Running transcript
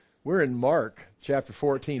We're in Mark chapter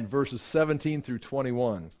 14, verses 17 through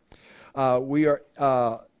 21. We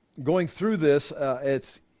are going through this.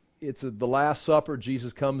 It's the Last Supper.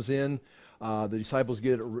 Jesus comes in. The disciples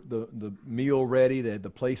get the meal ready.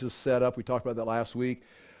 The place is set up. We talked about that last week.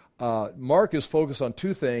 Mark is focused on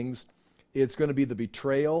two things. It's going to be the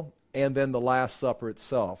betrayal and then the Last Supper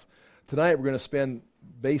itself. Tonight we're going to spend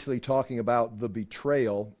basically talking about the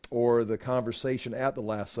betrayal or the conversation at the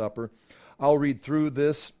Last Supper. I'll read through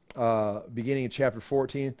this beginning in chapter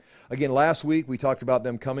 14. Again, last week we talked about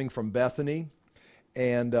them coming from Bethany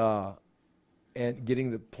and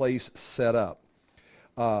getting the place set up.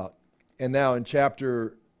 And now in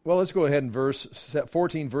let's go ahead in verse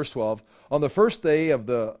 14, verse 12. On the first day of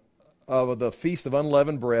the Feast of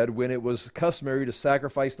Unleavened Bread, when it was customary to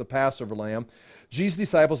sacrifice the Passover lamb, Jesus'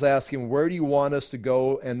 disciples asked him, "Where do you want us to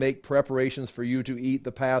go and make preparations for you to eat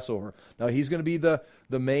the Passover?" Now he's going to be the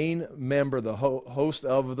main member, the host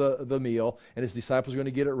of the meal, and his disciples are going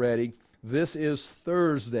to get it ready. This is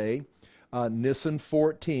Thursday, Nisan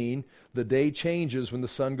 14. The day changes when the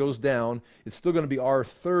sun goes down. It's still going to be our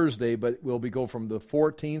Thursday, but we'll go from the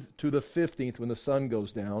 14th to the 15th when the sun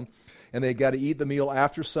goes down. And they got to eat the meal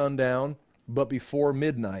after sundown, but before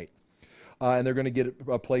midnight. And they're going to get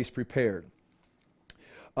a place prepared.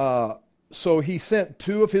 So he sent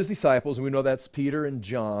two of his disciples, and we know that's Peter and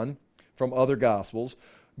John from other Gospels.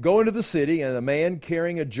 Go into the city, and a man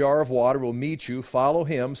carrying a jar of water will meet you. Follow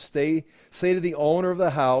him. Say to the owner of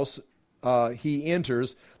the house, he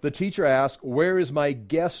enters. The teacher asks, "Where is my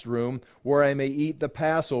guest room where I may eat the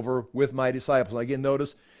Passover with my disciples?" Again,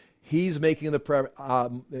 notice he's making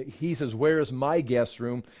he says, "Where is my guest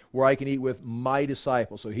room where I can eat with my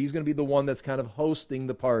disciples?" So he's going to be the one that's kind of hosting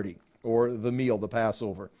the party or the meal, the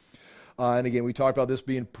Passover. And again, we talked about this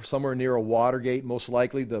being somewhere near a Watergate, most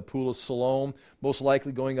likely the Pool of Siloam, most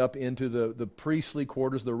likely going up into the priestly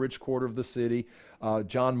quarters, the rich quarter of the city.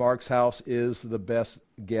 John Mark's house is the best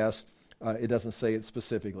guess. It doesn't say it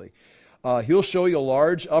specifically. He'll show you a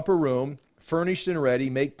large upper room, furnished and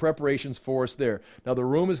ready. Make preparations for us there. Now, the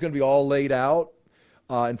room is going to be all laid out.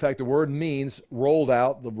 In fact, the word means rolled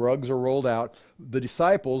out. The rugs are rolled out. The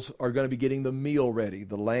disciples are going to be getting the meal ready,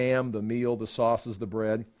 the lamb, the meal, the sauces, the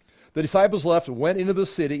bread. The disciples left, went into the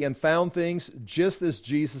city, and found things just as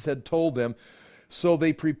Jesus had told them. So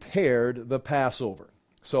they prepared the Passover.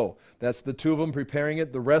 So that's the two of them preparing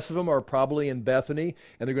it. The rest of them are probably in Bethany,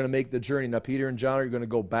 and they're going to make the journey. Now, Peter and John are going to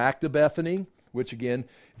go back to Bethany, which again,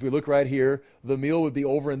 if we look right here, the meal would be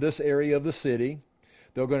over in this area of the city.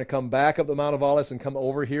 They're going to come back up the Mount of Olives and come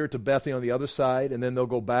over here to Bethany on the other side, and then they'll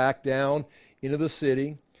go back down into the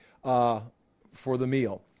city for the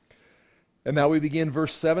meal. And now we begin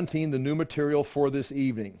verse 17, the new material for this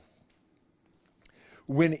evening.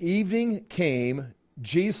 When evening came,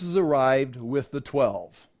 Jesus arrived with the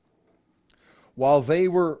 12. While they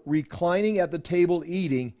were reclining at the table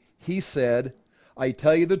eating, he said, "I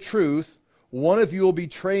tell you the truth, one of you will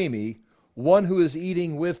betray me, one who is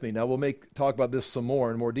eating with me." Now we'll talk about this some more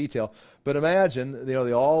in more detail. But imagine, they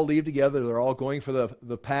all leave together. They're all going for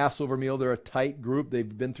the Passover meal. They're a tight group.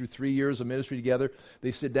 They've been through 3 years of ministry together.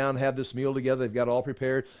 They sit down and have this meal together. They've got it all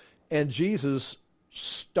prepared. And Jesus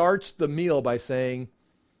starts the meal by saying,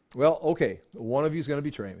 "Well, okay, one of you is going to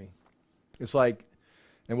betray me." It's like,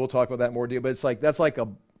 and we'll talk about that in more detail, but it's like,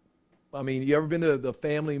 you ever been to the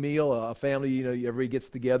family meal? A family, everybody gets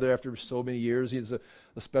together after so many years. It's a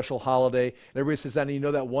special holiday. And everybody sits down, and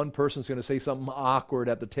that one person's going to say something awkward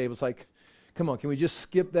at the table. It's like, come on, can we just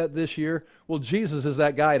skip that this year? Well, Jesus is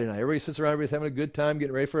that guy tonight. Everybody sits around, everybody's having a good time,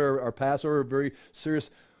 getting ready for our Passover, very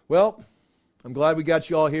serious. Well, I'm glad we got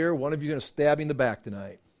you all here. One of you is going to stab you in the back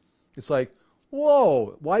tonight. It's like,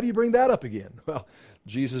 whoa, why do you bring that up again? Well,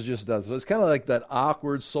 Jesus just does. So it's kind of like that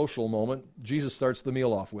awkward social moment. Jesus starts the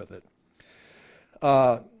meal off with it.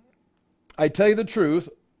 "I tell you the truth,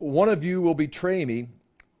 one of you will betray me,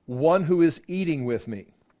 one who is eating with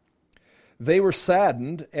me." They were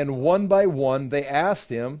saddened, and one by one they asked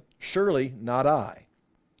him, "Surely not I."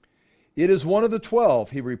 "It is one of the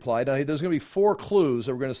 12, he replied. Now, there's going to be 4 clues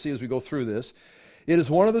that we're going to see as we go through this. "It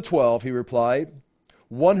is one of the 12, he replied,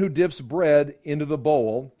 one who dips bread into the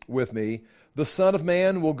bowl with me. The Son of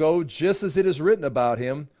Man will go just as it is written about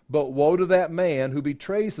him, but woe to that man who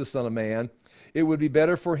betrays the Son of Man. It would be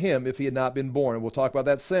better for him if he had not been born." And we'll talk about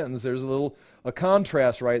that sentence. There's a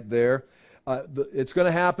contrast right there. It's going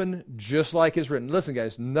to happen just like it's written. Listen,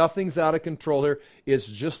 guys, nothing's out of control here. It's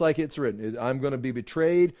just like it's written. I'm going to be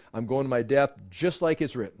betrayed. I'm going to my death just like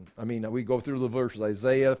it's written. I mean, we go through the verses,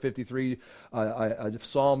 Isaiah 53,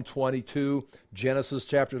 Psalm 22, Genesis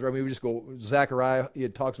chapters. I mean, we just go, Zechariah,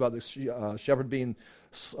 it talks about the shepherd being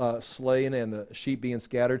slain and the sheep being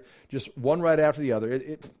scattered. Just one right after the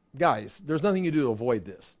other. Guys, there's nothing you do to avoid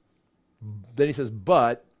this. Then he says,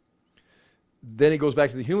 but... Then he goes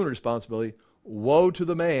back to the human responsibility. Woe to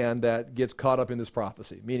the man that gets caught up in this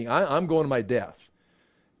prophecy. Meaning, I'm going to my death.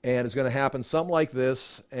 And it's going to happen something like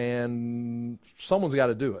this, and someone's got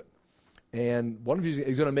to do it. And one of you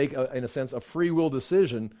is going to make, in a sense, a free will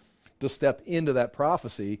decision to step into that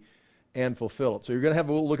prophecy and fulfill it. So you're going to have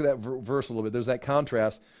a look at that verse a little bit. There's that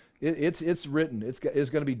contrast. It's written. It's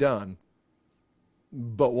going to be done.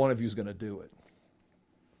 But one of you is going to do it.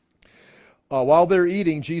 While they're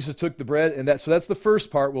eating, Jesus took the bread, and so that's the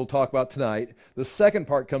first part we'll talk about tonight. The second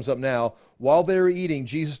part comes up now. While they were eating,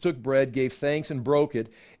 Jesus took bread, gave thanks, and broke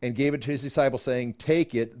it, and gave it to his disciples, saying,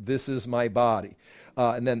 "Take it, this is my body."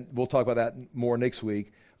 And then we'll talk about that more next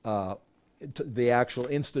week. The actual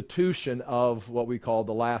institution of what we call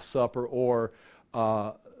the Last Supper, or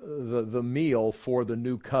the meal for the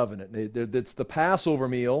new covenant. It's the Passover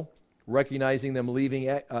meal, recognizing them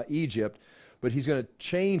leaving Egypt. But he's going to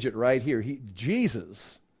change it right here.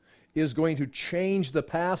 Jesus is going to change the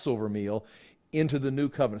Passover meal into the new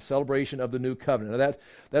covenant, celebration of the new covenant. Now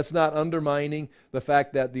that's not undermining the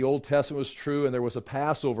fact that the Old Testament was true and there was a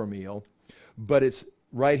Passover meal, but it's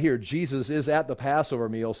right here. Jesus is at the Passover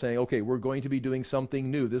meal saying, okay, we're going to be doing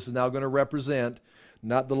something new. This is now going to represent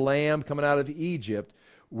not the lamb coming out of Egypt.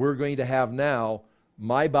 We're going to have now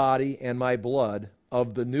my body and my blood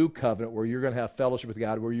of the new covenant, where you're going to have fellowship with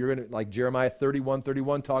God, where you're going to, like Jeremiah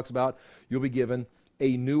 31 talks about, you'll be given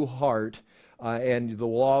a new heart, and the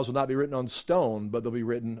laws will not be written on stone, but they'll be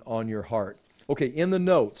written on your heart. Okay, in the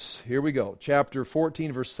notes, here we go. Chapter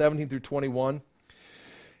 14, verse 17 through 21.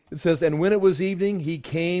 It says, "And when it was evening, he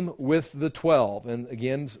came with the 12. And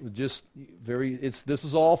again, this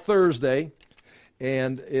is all Thursday.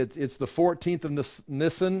 And it's the 14th of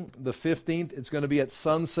Nisan, the 15th. It's going to be at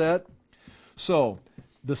sunset. So,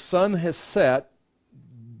 the sun has set,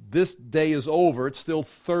 this day is over, it's still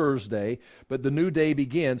Thursday, but the new day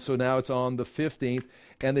begins, so now it's on the 15th,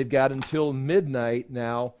 and they've got until midnight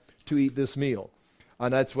now to eat this meal.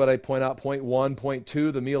 And that's what I point out, point 1. Point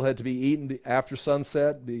 2, the meal had to be eaten after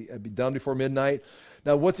sunset, be done before midnight.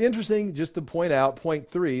 Now, what's interesting, just to point out, point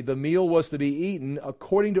 3, the meal was to be eaten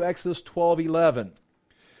according to Exodus 12:11.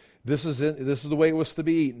 This is the way it was to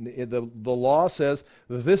be eaten. The law says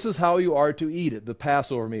this is how you are to eat it, the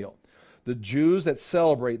Passover meal. The Jews that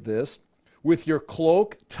celebrate this, with your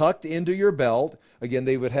cloak tucked into your belt, again,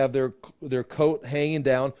 they would have their coat hanging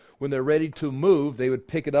down. When they're ready to move, they would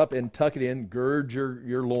pick it up and tuck it in, gird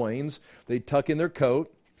your loins. They'd tuck in their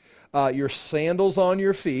coat, your sandals on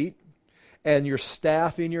your feet, and your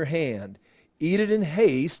staff in your hand. Eat it in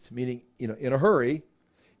haste, meaning in a hurry.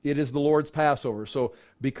 It is the Lord's Passover. So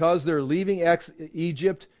because they're leaving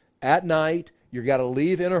Egypt at night, you've got to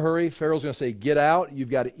leave in a hurry. Pharaoh's going to say, get out. You've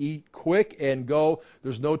got to eat quick and go.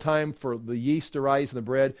 There's no time for the yeast to rise in the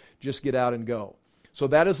bread. Just get out and go. So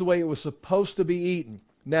that is the way it was supposed to be eaten.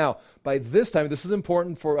 Now, by this time, this is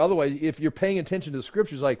important for, otherwise, if you're paying attention to the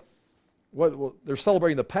scriptures, like, well, they're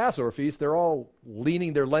celebrating the Passover feast. They're all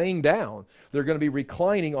they're laying down. They're going to be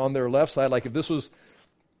reclining on their left side. Like if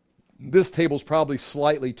this table's probably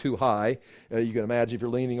slightly too high. You can imagine if you're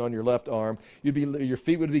leaning on your left arm, your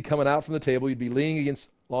feet would be coming out from the table. You'd be leaning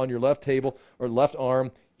on your left table or left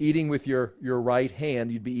arm, eating with your right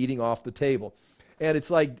hand. You'd be eating off the table. And it's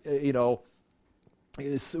like,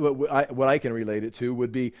 what I can relate it to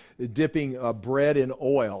would be dipping bread in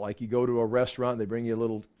oil. Like you go to a restaurant and they bring you a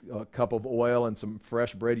little cup of oil and some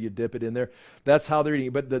fresh bread, you dip it in there. That's how they're eating.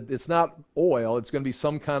 But it's not oil. It's going to be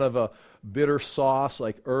some kind of a bitter sauce,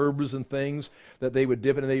 like herbs and things that they would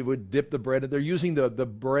dip in, and they would dip the bread. They're using the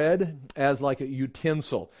bread as like a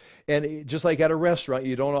utensil. And just like at a restaurant,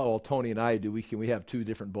 you don't know, well, Tony and I do, we have two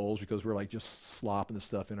different bowls because we're like just slopping the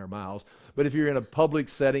stuff in our mouths. But if you're in a public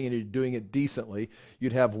setting and you're doing it decently,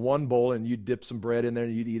 you'd have one bowl and you'd dip some bread in there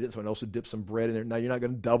and you'd eat it. Someone else would dip some bread in there. Now, you're not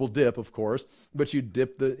going to double dip, of course, but you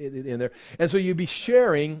dip it in there. And so you'd be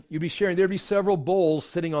sharing. There'd be several bowls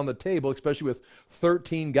sitting on the table, especially with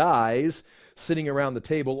 13 guys sitting around the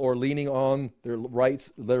table or leaning on their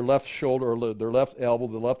left shoulder or their left elbow,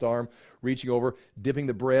 the left arm, reaching over, dipping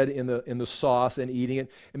the bread in the sauce and eating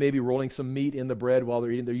it, and maybe rolling some meat in the bread while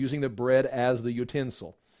they're eating. They're using the bread as the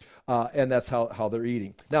utensil. And that's how they're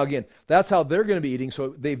eating. Now, again, that's how they're going to be eating. So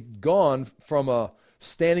they've gone from a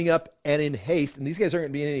standing up and in haste. And these guys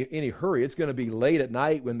aren't going to be in any hurry. It's going to be late at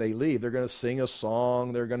night when they leave. They're going to sing a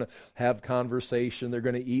song. They're going to have conversation. They're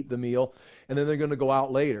going to eat the meal. And then they're going to go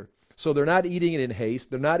out later. So they're not eating it in haste.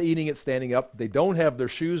 They're not eating it standing up. They don't have their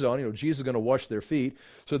shoes on. Jesus is going to wash their feet.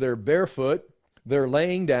 So they're barefoot. They're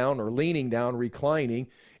laying down or leaning down, reclining,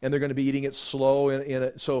 and they're going to be eating it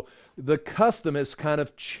slow. So the custom has kind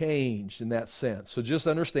of changed in that sense. So just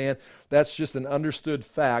understand that's just an understood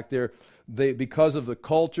fact. Because of the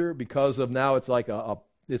culture, because of now it's like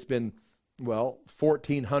it's been,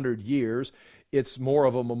 1,400 years. It's more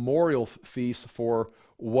of a memorial feast for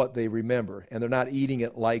what they remember, and they're not eating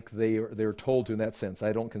it like they're told to in that sense.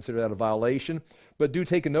 I don't consider that a violation, but do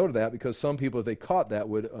take a note of that, because some people, if they caught that,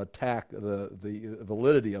 would attack the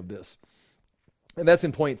validity of this. And that's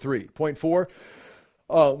in point 3. Point 4,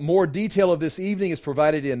 more detail of this evening is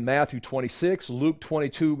provided in Matthew 26, Luke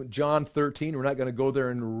 22, John 13. We're not going to go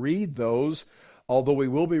there and read those, although we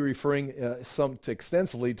will be referring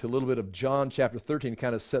extensively to a little bit of John chapter 13 to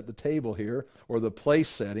kind of set the table here, or the place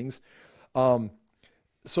settings.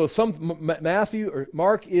 So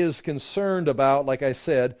Mark is concerned about, like I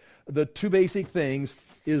said, the two basic things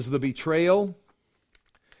is the betrayal,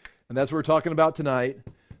 and that's what we're talking about tonight,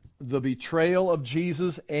 the betrayal of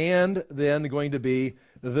Jesus, and then going to be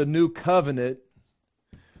the new covenant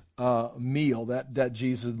meal, that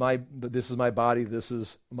Jesus, this is my body, this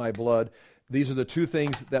is my blood. These are the two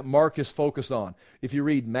things that Mark is focused on. If you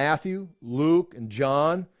read Matthew, Luke, and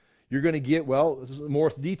John, you're going to get, more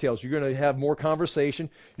details. You're going to have more conversation.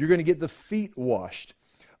 You're going to get the feet washed.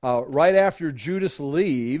 Right after Judas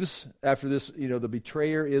leaves, after this, the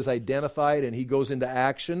betrayer is identified and he goes into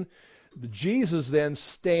action, Jesus then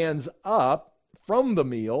stands up from the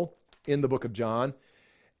meal in the book of John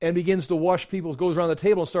and begins to wash people, goes around the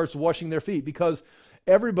table and starts washing their feet, because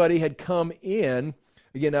everybody had come in.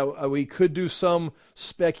 Again, now, we could do some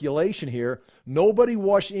speculation here. Nobody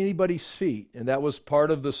washed anybody's feet, and that was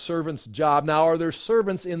part of the servant's job. Now, are there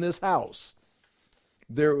servants in this house?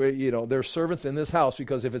 There's servants in this house,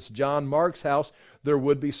 because if it's John Mark's house, there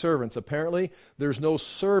would be servants. Apparently, there's no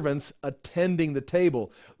servants attending the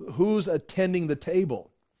table. Who's attending the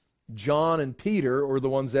table? John and Peter are the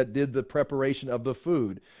ones that did the preparation of the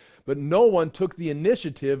food. But no one took the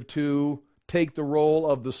initiative to take the role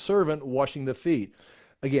of the servant washing the feet.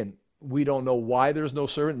 Again, we don't know why there's no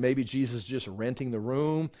servant. Maybe Jesus is just renting the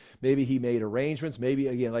room. Maybe he made arrangements. Maybe,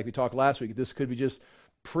 again, like we talked last week, this could be just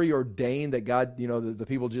preordained that God, the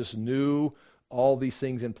people just knew all these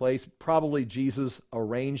things in place. Probably Jesus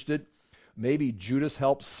arranged it. Maybe Judas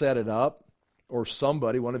helped set it up, or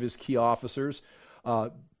somebody, one of his key officers.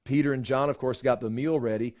 Peter and John, of course, got the meal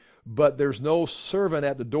ready, but there's no servant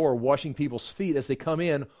at the door washing people's feet as they come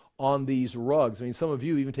in on these rugs. I mean, some of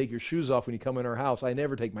you even take your shoes off when you come in our house. I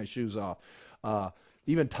never take my shoes off.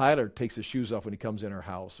 Even Tyler takes his shoes off when he comes in our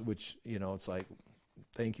house, which, it's like,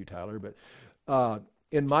 thank you, Tyler. But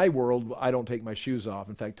in my world, I don't take my shoes off.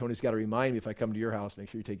 In fact, Tony's got to remind me if I come to your house, make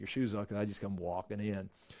sure you take your shoes off, because I just come walking in.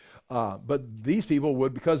 But these people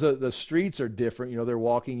would, because the streets are different, they're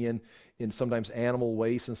walking in sometimes animal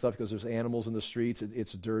waste and stuff, because there's animals in the streets.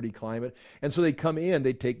 It's a dirty climate. And so they come in,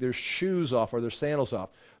 they take their shoes off or their sandals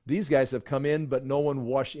off. These guys have come in, but no one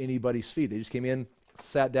washed anybody's feet. They just came in,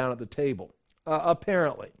 sat down at the table,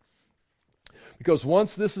 apparently. Because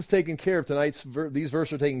once this is taken care of, these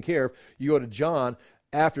verses are taken care of, you go to John.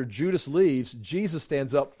 After Judas leaves, Jesus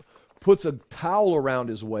stands up, puts a towel around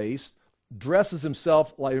his waist, dresses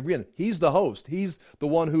himself like, again, he's the host. He's the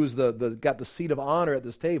one who's got the seat of honor at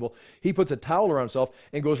this table. He puts a towel around himself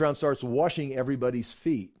and goes around and starts washing everybody's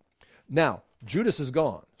feet. Now, Judas is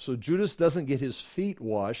gone, so Judas doesn't get his feet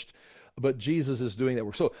washed, but Jesus is doing that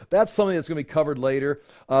work. So that's something that's going to be covered later.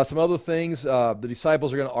 Some other things, the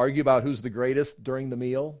disciples are going to argue about who's the greatest during the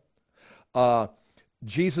meal.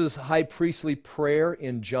 Jesus' high priestly prayer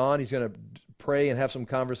in John, he's going to pray and have some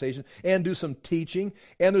conversation and do some teaching,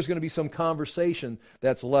 and there's going to be some conversation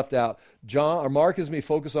that's left out. Mark is going to be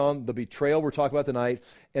focused on the betrayal we're talking about tonight,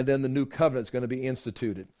 and then the new covenant is going to be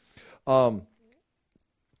instituted. And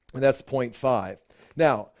that's point 5.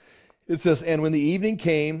 Now, it says, and when the evening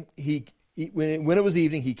came, when it was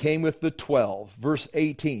evening, he came with the 12. Verse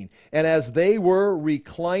 18. And as they were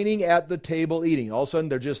reclining at the table eating, all of a sudden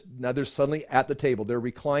they're suddenly at the table. They're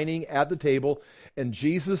reclining at the table, and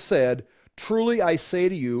Jesus said, truly I say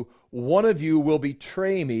to you, one of you will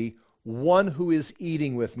betray me, one who is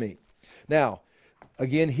eating with me. Now,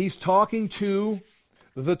 again, he's talking to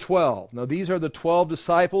the 12. Now, these are the 12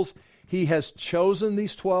 disciples. He has chosen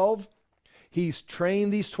these 12. He's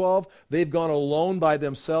trained these 12. They've gone alone by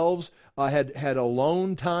themselves, had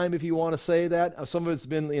alone time, if you want to say that. Some of it's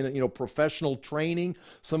been in professional training.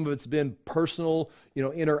 Some of it's been personal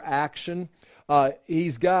interaction.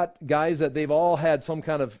 He's got guys that they've all had some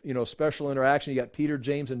kind of special interaction. You got Peter,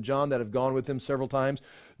 James, and John that have gone with him several times.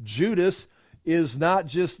 Judas is not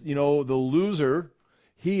just the loser.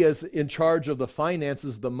 He is in charge of the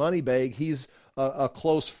finances, the money bag. He's a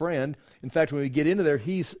close friend. In fact, when we get into there,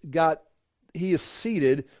 he is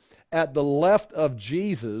seated at the left of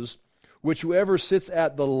Jesus, which whoever sits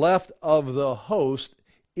at the left of the host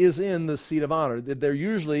is in the seat of honor. They're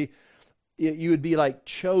usually, you would be like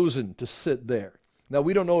chosen to sit there. Now,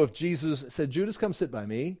 we don't know if Jesus said, Judas, come sit by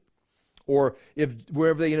me. Or if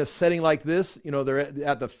wherever they in a setting like this, they're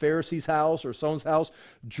at the Pharisee's house or someone's house,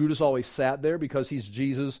 Judas always sat there because he's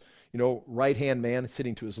Jesus' right-hand man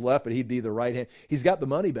sitting to his left, but he'd be the right hand. He's got the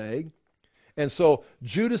money bag. And so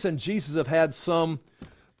Judas and Jesus have had some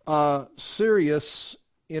serious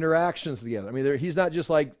interactions together. I mean, he's not just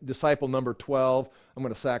like disciple number 12. I'm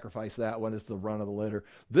going to sacrifice that one. It's the run of the litter.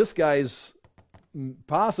 This guy's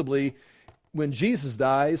possibly, when Jesus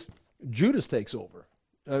dies, Judas takes over.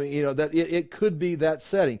 I mean, that it could be that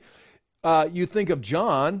setting. You think of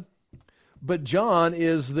John, but John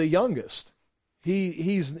is the youngest.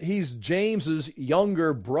 He's James's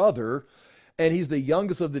younger brother, and he's the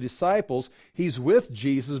youngest of the disciples. He's with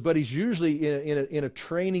Jesus, but he's usually in a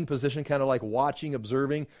training position, kind of like watching,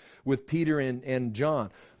 observing with Peter and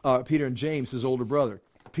John. Peter and James, his older brother.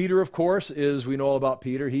 Peter, of course, we know all about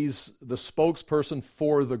Peter. He's the spokesperson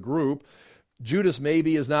for the group. Judas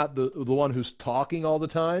maybe is not the one who's talking all the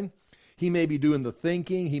time. He may be doing the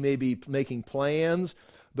thinking. He may be making plans.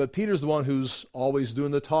 But Peter's the one who's always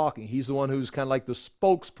doing the talking. He's the one who's kind of like the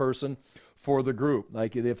spokesperson for the group.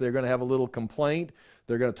 Like if they're going to have a little complaint,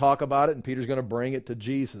 they're going to talk about it, and Peter's going to bring it to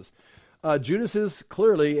Jesus. Judas is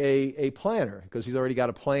clearly a planner because he's already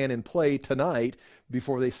got a plan in play tonight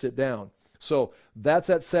before they sit down. So that's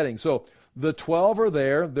that setting. So the 12 are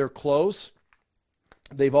there. They're close.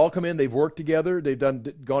 They've all come in, they've worked together, they've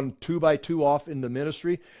gone 2 by 2 off in the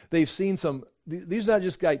ministry. They've seen these are not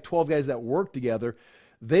just 12 guys that work together.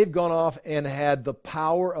 They've gone off and had the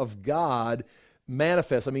power of God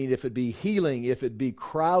manifest. I mean, if it be healing, if it be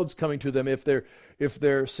crowds coming to them, if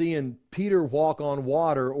they're seeing Peter walk on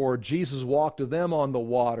water or Jesus walk to them on the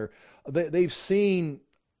water, they've seen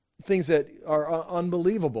things that are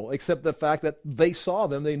unbelievable, except the fact that they saw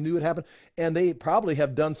them, they knew it happened, and they probably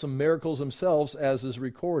have done some miracles themselves, as is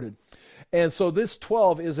recorded. And so this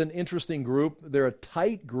 12 is an interesting group. They're a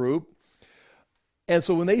tight group. And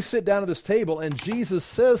so when they sit down at this table, and Jesus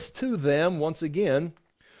says to them, once again,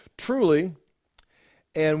 truly,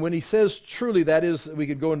 and when he says truly, that is, we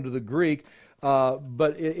could go into the Greek,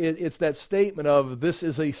 but it's that statement of this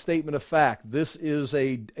is a statement of fact. This is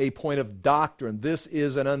a point of doctrine. This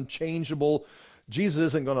is an unchangeable. Jesus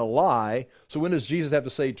isn't going to lie. So when does Jesus have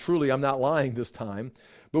to say, truly, I'm not lying this time?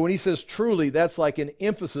 But when he says truly, that's like an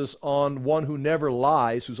emphasis on one who never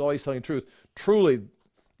lies, who's always telling the truth. Truly,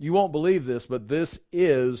 you won't believe this, but this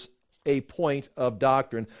is a point of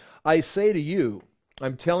doctrine. I say to you,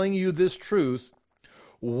 I'm telling you this truth,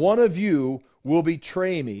 one of you will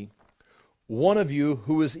betray me. One of you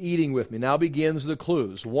who is eating with me. Now begins the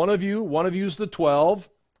clues. One of you's the 12.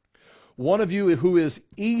 One of you who is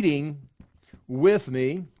eating with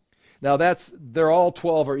me. Now they're all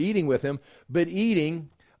 12 are eating with him, but eating,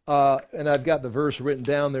 and I've got the verse written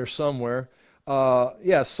down there somewhere.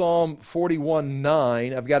 Psalm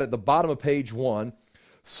 41:9. I've got it at the bottom of page 1.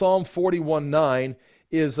 Psalm 41:9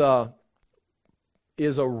 is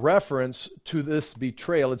a reference to this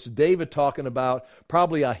betrayal. It's David talking about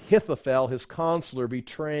probably Ahithophel, his counselor,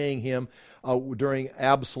 betraying him during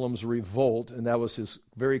Absalom's revolt, and that was his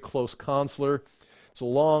very close counselor. It's a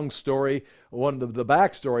long story. The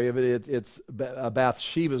backstory of it's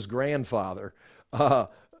Bathsheba's grandfather,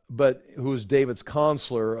 but who was David's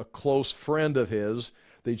counselor, a close friend of his.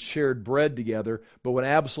 They'd shared bread together, but when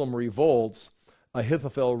Absalom revolts,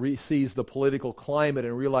 Ahithophel sees the political climate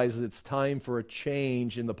and realizes it's time for a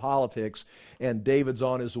change in the politics, and David's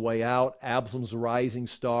on his way out. Absalom's a rising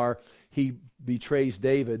star. He betrays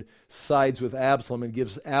David, sides with Absalom, and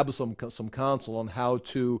gives Absalom some counsel on how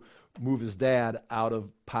to move his dad out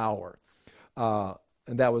of power. And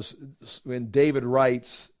that was when David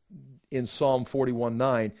writes in Psalm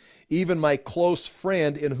 41:9, even my close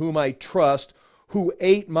friend in whom I trust, who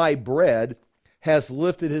ate my bread, has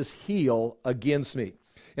lifted his heel against me.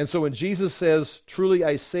 And so when Jesus says, truly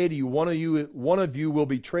I say to you, one of you will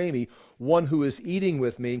betray me, one who is eating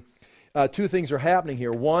with me, two things are happening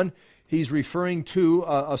here. One, he's referring to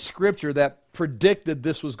a scripture that predicted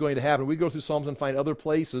this was going to happen. We go through Psalms and find other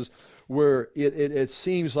places where it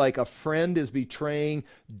seems like a friend is betraying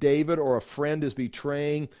David or a friend is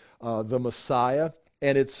betraying the Messiah.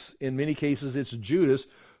 And it's, in many cases, it's Judas,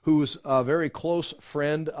 who's a very close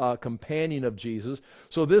friend, companion of Jesus.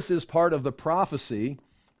 So this is part of the prophecy.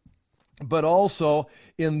 But also,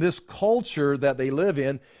 in this culture that they live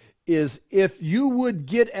in, is if you would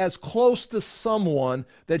get as close to someone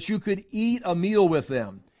that you could eat a meal with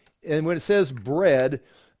them. And when it says bread,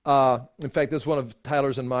 in fact, that's one of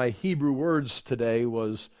Tyler's and my Hebrew words today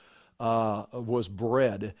was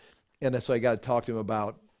bread. And so I got to talk to him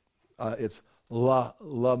about, it's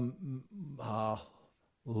laham.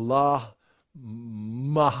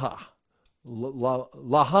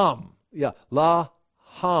 Yeah,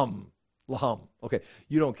 laham. Okay,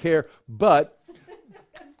 you don't care, but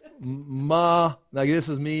now this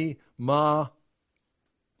is me,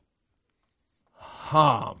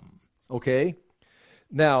 ham. Okay?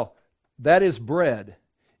 Now, that is bread.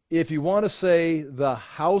 If you want to say the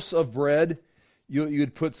house of bread,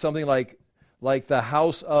 you'd put something like the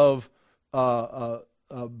house of Beth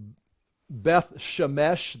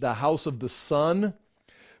Shemesh, the house of the sun.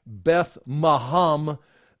 Beth Maham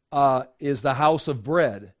is the house of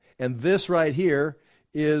bread. And this right here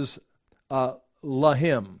is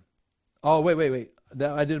Lahim. Oh, wait.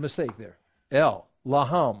 I did a mistake there.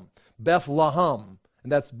 Laham. Beth Laham.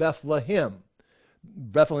 And that's Bethlehem.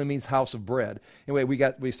 Bethlehem means house of bread. Anyway,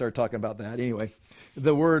 we started talking about that. Anyway,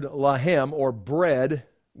 the word lahem, or bread,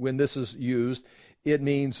 when this is used, it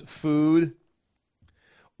means food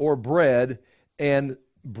or bread, and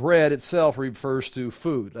bread itself refers to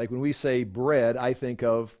food. Like when we say bread, I think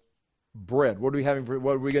of bread. What are we having?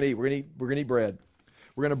 What are we going to eat? We're going to eat bread.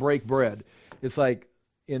 We're going to break bread. It's like,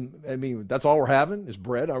 that's all we're having is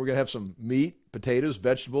bread. Are we going to have some meat, potatoes,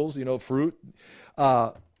 vegetables, fruit?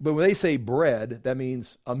 But when they say bread, that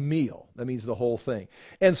means a meal. That means the whole thing.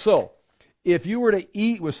 And so, if you were to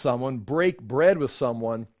eat with someone, break bread with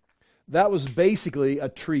someone, that was basically a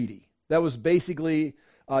treaty. That was basically,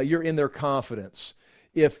 you're in their confidence.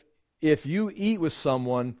 If you eat with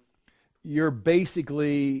someone, you're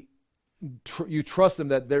basically, you trust them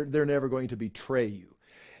that they're never going to betray you.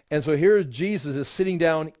 And so here Jesus is sitting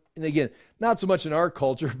down, and again, not so much in our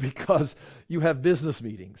culture because you have business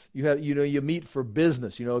meetings. You meet for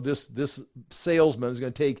business. This salesman is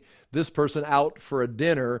going to take this person out for a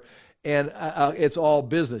dinner, and it's all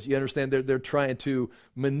business. You understand? They're trying to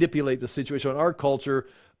manipulate the situation. In our culture,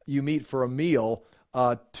 you meet for a meal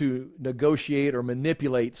to negotiate or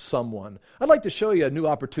manipulate someone. I'd like to show you a new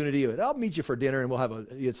opportunity. I'll meet you for dinner, and we'll have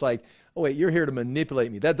it's like, oh wait, you're here to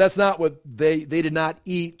manipulate me. That's not what they did not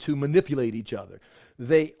eat to manipulate each other.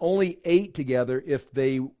 They only ate together if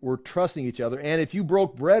they were trusting each other. And if you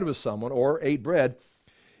broke bread with someone or ate bread,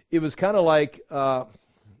 it was kind of like,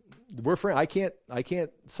 we're friends. I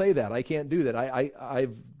can't say that. I can't do that.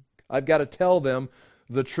 I've got to tell them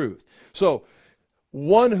the truth. So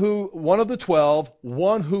one of the 12,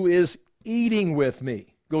 one who is eating with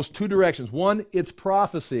me, goes two directions. One, it's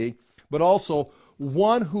prophecy, but also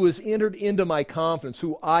one who has entered into my confidence,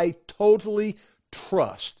 who I totally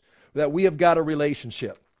trust, that we have got a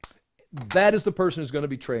relationship. That is the person who's going to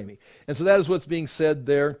betray me. And so that is what's being said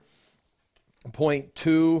there. Point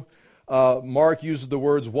 2, Mark uses the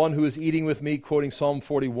words, one who is eating with me, quoting Psalm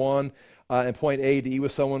 41. And point A, to eat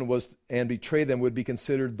with someone and betray them would be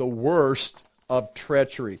considered the worst of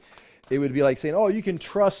treachery. It would be like saying, oh, you can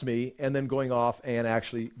trust me, and then going off and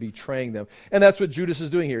actually betraying them. And that's what Judas is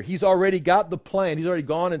doing here. He's already got the plan. He's already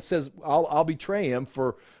gone and says, I'll betray him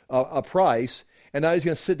for a price. And now he's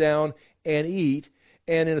going to sit down and eat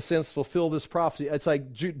and, in a sense, fulfill this prophecy. It's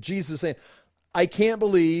like Jesus is saying, I can't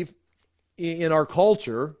believe in our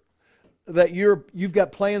culture that you've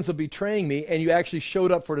got plans of betraying me and you actually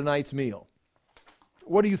showed up for tonight's meal.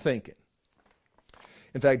 What are you thinking?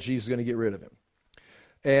 In fact, Jesus is going to get rid of him.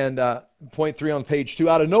 And point 3 on page 2,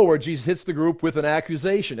 out of nowhere, Jesus hits the group with an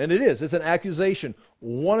accusation. And it's an accusation.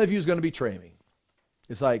 One of you is going to betray me.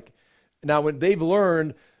 It's like, now when they've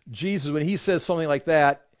learned Jesus, when he says something like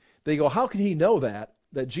that, they go, how can he know that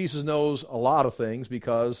Jesus knows a lot of things?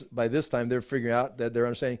 Because by this time they're figuring out that they're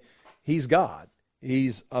understanding he's God.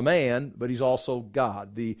 He's a man, but he's also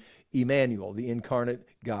God, the Emmanuel, the incarnate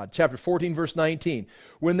God. Chapter 14, verse 19.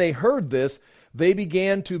 When they heard this, they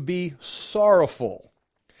began to be sorrowful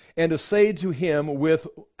and to say to him with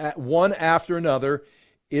one after another,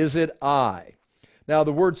 is it I? Now,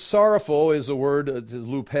 the word sorrowful is a word,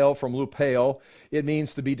 lupeo, from lupeo. It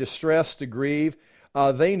means to be distressed, to grieve.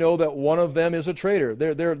 They know that one of them is a traitor.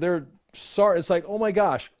 They're sorry. It's like, oh my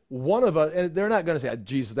gosh, one of us, and they're not going to say,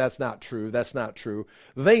 Jesus, that's not true. That's not true.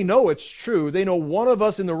 They know it's true. They know one of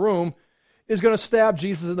us in the room is going to stab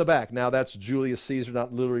Jesus in the back. Now, that's Julius Caesar,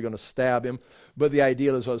 not literally going to stab him. But the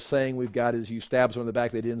idea, as I was saying, we've got is he stabs him in the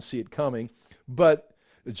back. They didn't see it coming. But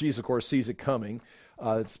Jesus, of course, sees it coming.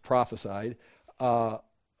 It's prophesied.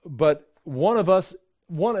 But one of us,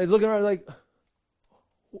 looking around like,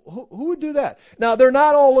 who would do that? Now, they're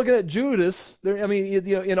not all looking at Judas.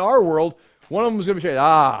 In our world, one of them is going to be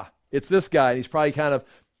saying, it's this guy. And he's probably kind of,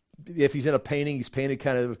 if he's in a painting, he's painted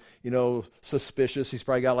kind of, suspicious. He's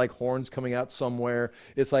probably got like horns coming out somewhere.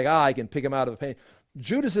 It's like, I can pick him out of the painting.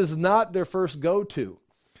 Judas is not their first go-to.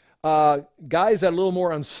 Guys that are a little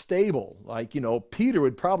more unstable, like, Peter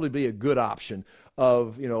would probably be a good option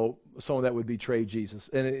of, someone that would betray Jesus.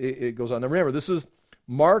 And it goes on. Now remember, this is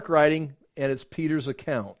Mark writing, and it's Peter's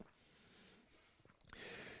account.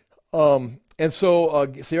 And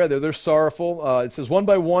so, see right there, they're sorrowful. It says, one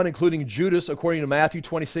by one, including Judas, according to Matthew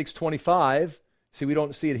 26:25. See, we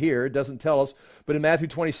don't see it here. It doesn't tell us. But in Matthew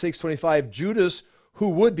 26:25, Judas, who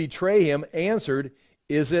would betray him, answered,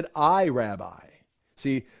 "Is it I, Rabbi?"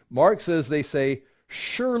 See, Mark says they say,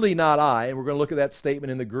 "Surely not I." And we're going to look at that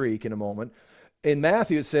statement in the Greek in a moment. In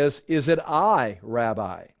Matthew, it says, "Is it I,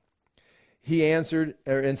 Rabbi?" He answered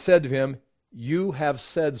and said to him, "You have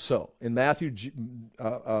said so." In Matthew,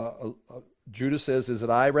 Judas says, "Is it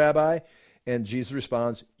I, Rabbi?" And Jesus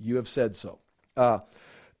responds, "You have said so."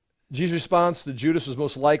 Jesus' response to Judas was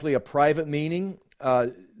most likely a private meaning.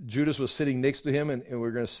 Judas was sitting next to him, and we're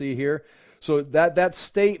going to see here. So that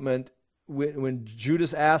statement, when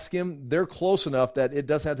Judas asked him, they're close enough that it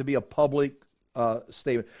doesn't have to be a public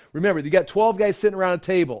statement. Remember, you got 12 guys sitting around a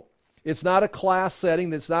table. It's not a class setting.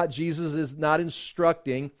 That's not, Jesus is not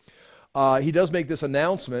instructing. He does make this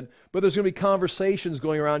announcement, but there's going to be conversations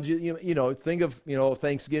going around. Think of,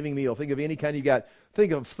 Thanksgiving meal. Think of any kind you got.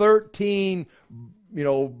 Think of 13,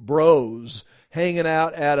 bros hanging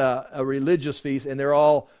out at a religious feast, and they're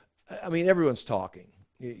all, everyone's talking,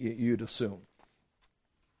 you'd assume.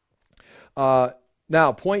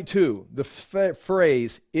 Now, point 2, the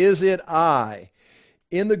phrase, "Is it I?"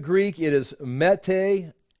 In the Greek, it is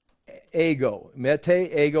mete ego. Mete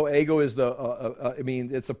ego. Ego is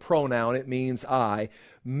it's a pronoun. It means I.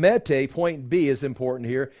 Mete, point B, is important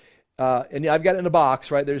here. And I've got it in a box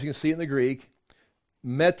right there. You can see it in the Greek.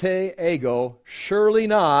 Mete ego. Surely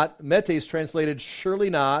not. Mete is translated surely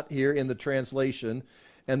not here in the translation.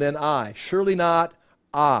 And then I. Surely not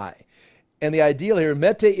I. And the ideal here,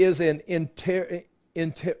 mete is an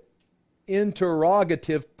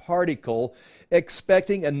interrogative particle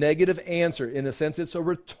expecting a negative answer. In a sense, it's a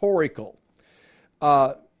rhetorical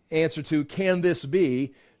answer to, can this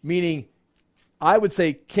be? Meaning, I would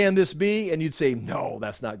say, can this be? And you'd say, no,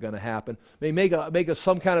 that's not going to happen. They make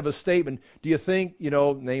some kind of a statement. Do you think,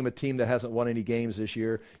 name a team that hasn't won any games this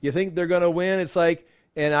year. You think they're going to win? It's like,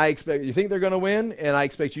 you think they're going to win? And I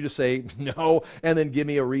expect you to say no, and then give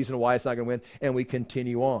me a reason why it's not going to win, and we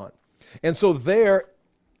continue on. And so they're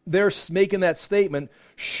making that statement,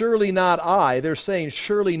 surely not I. They're saying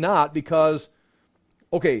surely not because,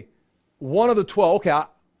 one of the 12,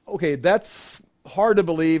 okay, that's hard to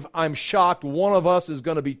believe. I'm shocked one of us is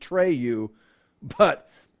going to betray you,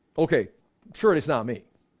 but, surely it's not me.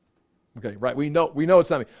 Okay, right, we know it's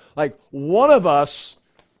not me. Like, one of us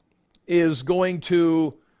is going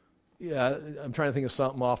to, I'm trying to think of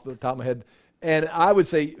something off the top of my head, and I would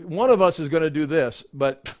say one of us is going to do this,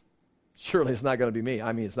 but surely it's not going to be me.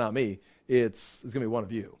 It's not me. It's going to be one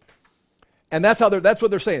of you. And that's what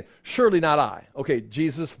they're saying. Surely not I. Okay,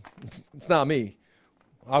 Jesus, it's not me.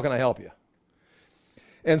 How can I help you?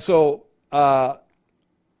 And so the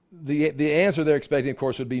answer they're expecting, of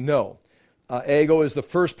course, would be no. Ego is the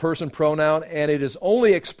first person pronoun, and it is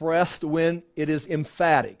only expressed when it is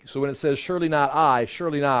emphatic. So when it says surely not I,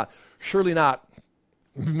 surely not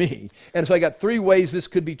me. And so I got 3 ways this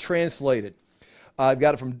could be translated. You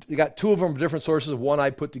got 2 of them from different sources. One I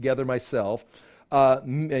put together myself.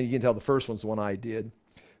 And you can tell the first one's the one I did.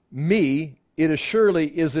 Me, it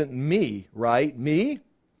surely isn't me, right? Me?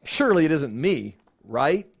 Surely it isn't me,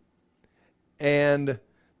 right? And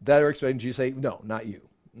they're expecting you to say, no, not you,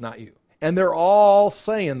 not you. And they're all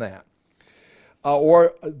saying that.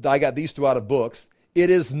 Or I got these 2 out of books.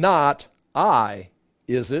 It is not I,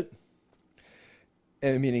 is it?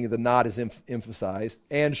 And meaning the not is emphasized.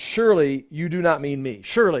 And surely you do not mean me.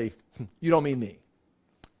 Surely you don't mean me.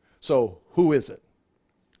 So who is it?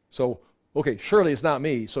 So, surely it's not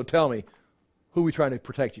me. So tell me, who are we trying to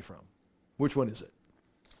protect you from? Which one is it?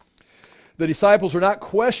 The disciples are not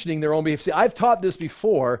questioning their own behavior. See, I've taught this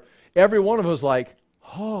before. Every one of us like,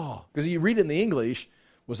 because you read it in the English,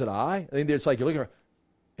 was it I? And it's like you're looking around,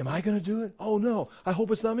 Am I going to do it? Oh, no. I hope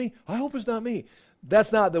it's not me. I hope it's not me.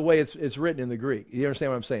 That's not the way it's written in the Greek. You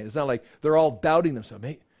understand what I'm saying? It's not like they're all doubting themselves.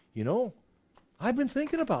 Hey, I've been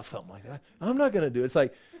thinking about something like that. I'm not going to do it. It's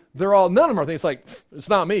like none of them are thinking, it's like, it's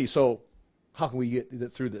not me, so how can we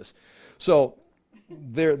get through this? So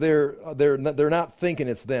they're not thinking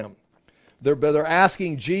it's them. They're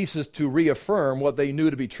asking Jesus to reaffirm what they knew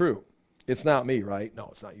to be true. It's not me, right? No,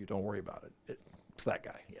 it's not you. Don't worry about it. It's that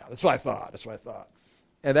guy. Yeah, that's what I thought.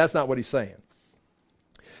 And that's not what he's saying.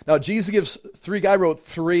 Now, Jesus gives three. I wrote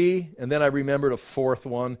three, and then I remembered a fourth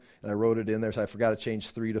one, and I wrote it in there, so I forgot to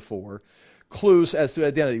change 3 to 4. Clues as to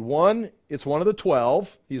identity. One, it's one of the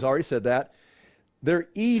 12. He's already said that. They're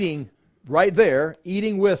eating right there,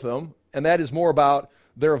 eating with them, and that is more about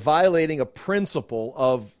they're violating a principle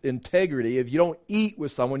of integrity. If you don't eat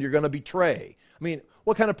with someone, you're going to betray. I mean,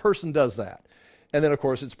 what kind of person does that? And then, of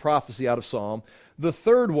course, it's prophecy out of Psalm. The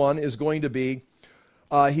third one is going to be,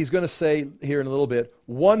 he's going to say here in a little bit,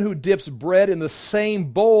 one who dips bread in the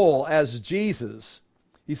same bowl as Jesus.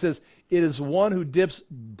 He says, it is one who dips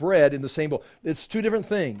bread in the same bowl. It's two different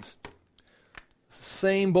things.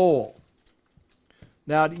 Same bowl.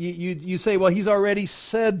 Now, you say, well, he's already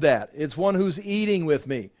said that. It's one who's eating with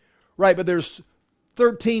me. Right, but there's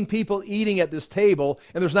 13 people eating at this table,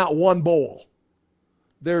 and there's not one bowl.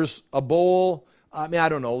 There's a bowl. I mean, I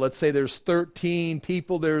don't know. Let's say there's 13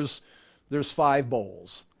 people. There's 5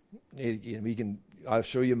 bowls. I'll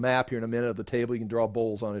show you a map here in a minute of the table. You can draw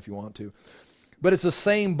bowls on it if you want to. But it's the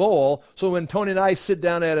same bowl. So when Tony and I sit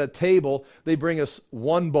down at a table, they bring us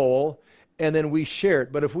one bowl, and then we share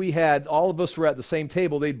it. But if we had, all of us were at the same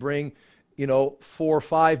table, they'd bring, 4 or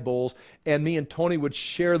 5 bowls, and me and Tony would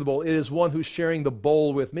share the bowl. It is one who's sharing the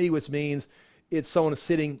bowl with me, which means it's someone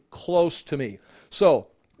sitting close to me. So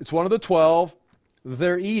it's one of the 12.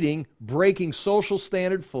 They're eating, breaking social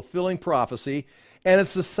standard, fulfilling prophecy, and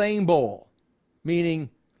it's the same bowl, meaning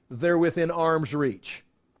they're within arm's reach.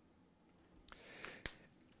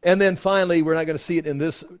 And then finally, we're not going to see it in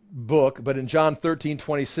this book, but in John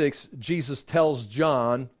 13:26, Jesus tells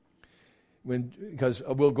John, because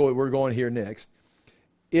we're going here next,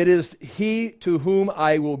 it is he to whom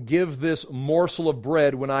I will give this morsel of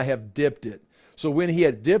bread when I have dipped it. So when he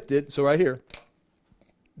had dipped it, so right here,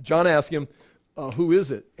 John asks him, who is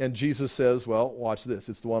it? And Jesus says, well, watch this.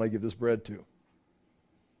 It's the one I give this bread to.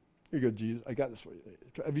 Here you go, Jesus. I got this for you.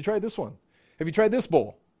 Have you tried this one? Have you tried this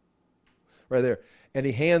bowl? Right there. And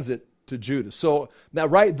he hands it to Judas. So now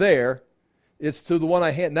right there, it's to the one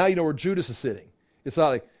I hand. Now you know where Judas is sitting. It's not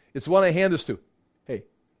like, it's the one I hand this to. Hey,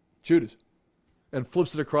 Judas. And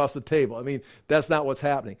flips it across the table. I mean, that's not what's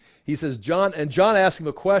happening. He says, John asks him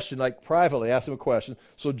a question, like privately asks him a question.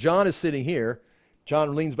 So John is sitting here.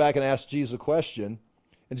 John leans back and asks Jesus a question.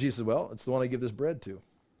 And Jesus says, well, it's the one I give this bread to.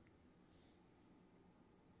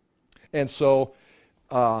 And so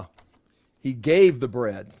he gave the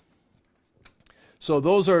bread. So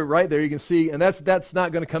those are right there. You can see, and that's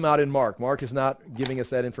not going to come out in Mark. Mark is not giving us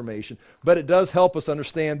that information. But it does help us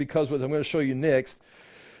understand, because what I'm going to show you next,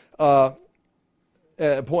 point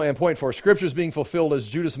 4, Scripture is being fulfilled as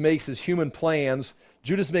Judas makes his human plans.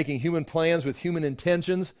 Judas making human plans with human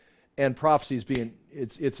intentions, and prophecies being,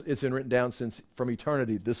 it's been written down since from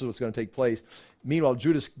eternity. This is what's going to take place. Meanwhile,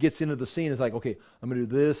 Judas gets into the scene. It's like, okay, I'm going to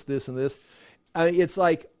do this, this, and this. I mean,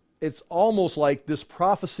 it's almost like this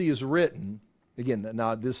prophecy is written. Again,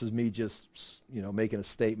 now this is me just, making a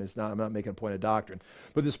statement. I'm not making a point of doctrine.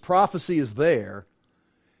 But this prophecy is there,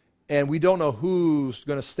 and we don't know who's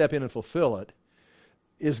going to step in and fulfill it.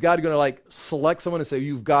 Is God going to select someone and say,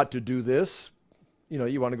 you've got to do this?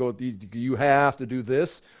 You want to go, you have to do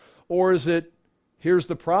this? Or is it, here's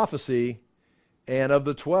the prophecy, and of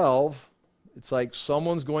the 12, it's like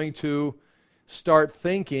someone's going to start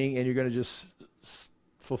thinking, and you're going to just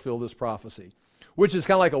fulfill this prophecy, which is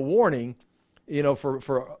kind of like a warning.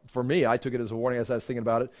 For me, I took it as a warning as I was thinking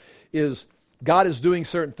about it, is God is doing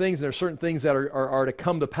certain things, and there are certain things that are to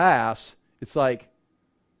come to pass. It's like,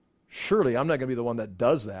 surely I'm not going to be the one that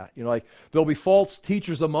does that. There'll be false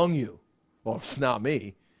teachers among you. Well, it's not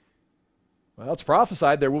me. Well, it's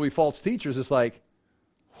prophesied there will be false teachers. It's like,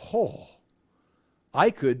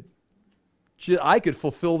 I could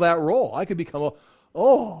fulfill that role. I could become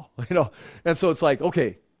and so it's like,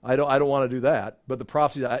 okay, I don't want to do that. But the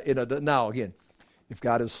prophecy, now again, if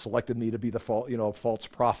God has selected me to be the false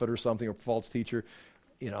prophet or something, or false teacher,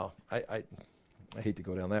 I hate to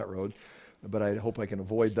go down that road, but I hope I can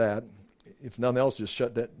avoid that. If nothing else, just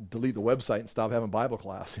delete the website and stop having Bible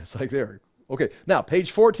class. It's like there. Okay, now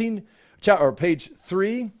page 14, or page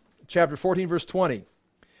 3, chapter 14, verse 20.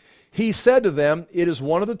 He said to them, it is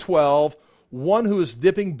one of the 12, one who is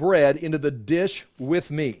dipping bread into the dish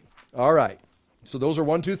with me. All right. So those are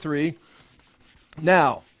 1, 2, 3.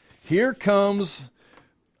 Now, here comes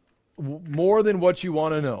more than what you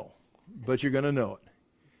want to know, but you're going to know it.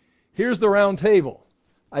 Here's the round table.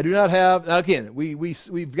 I do not have, now again,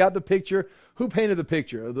 we've got the picture. Who painted the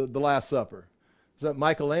picture of the Last Supper? Is that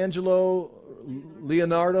Michelangelo,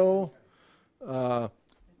 Leonardo?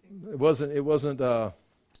 It wasn't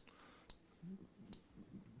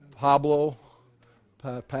Pablo,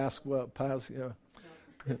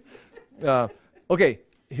 okay,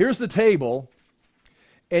 here's the table,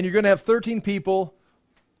 and you're going to have 13 people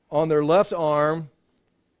on their left arm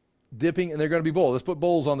dipping, and they're going to be bowls. Let's put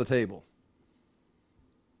bowls on the table.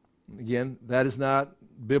 Again, that is not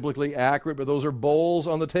biblically accurate, but those are bowls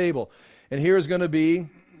on the table. And here is going to be,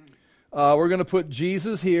 we're going to put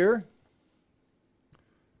Jesus here.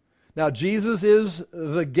 Now, Jesus is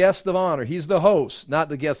the guest of honor. He's the host, not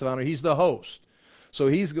the guest of honor. He's the host. So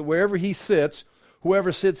he's wherever he sits,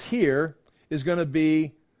 whoever sits here is going to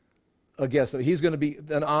be a guest. He's going to be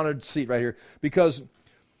an honored seat right here. Because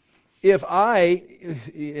if I,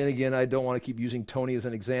 and again, I don't want to keep using Tony as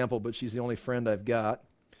an example, but she's the only friend I've got.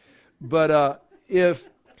 But if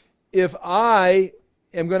I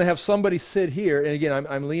am going to have somebody sit here, and again,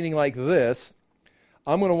 I'm leaning like this,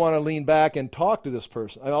 I'm going to want to lean back and talk to this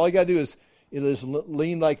person. All you got to do is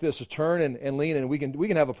lean like this, or turn and lean, and we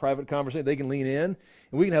can have a private conversation. They can lean in, and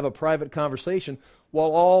we can have a private conversation while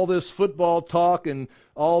all this football talk and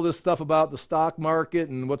all this stuff about the stock market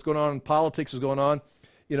and what's going on in politics is going on.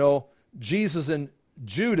 You know, Jesus and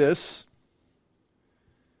Judas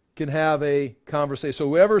can have a conversation. So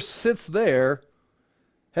whoever sits there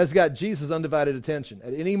has got Jesus' undivided attention.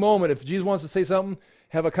 At any moment, if Jesus wants to say something,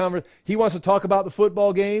 have a conversation. He wants to talk about the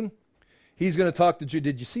football game. He's going to talk to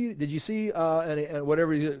Judas. Did you see? And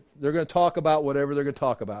whatever they're going to talk about, whatever they're going to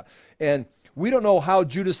talk about. And we don't know how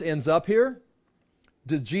Judas ends up here.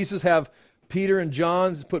 Did Jesus have Peter and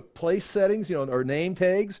John put place settings, or name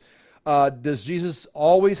tags? Does Jesus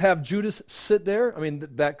always have Judas sit there? I mean,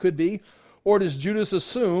 that could be. Or does Judas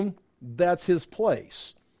assume that's his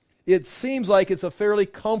place? It seems like it's a fairly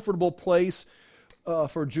comfortable place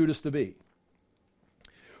for Judas to be.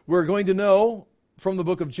 We're going to know from the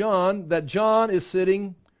book of John that John is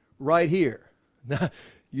sitting right here. Now,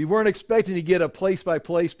 you weren't expecting to get a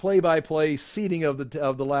place-by-place, play-by-play seating of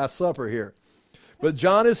the Last Supper here. But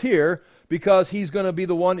John is here because he's going to be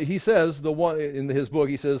the one, he says, the one in his book,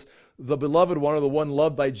 he says, the beloved one, or the one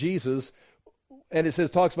loved by Jesus. And it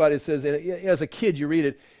says, as a kid, you read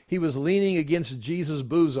it, he was leaning against Jesus'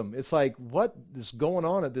 bosom. It's like, what is going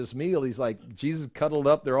on at this meal? He's like, Jesus cuddled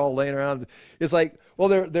up, they're all laying around. It's like,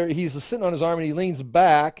 well, he's sitting on his arm, and he leans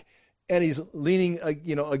back, and he's leaning,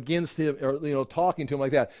 against him, or, talking to him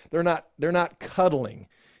like that. They're not cuddling,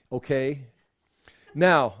 okay?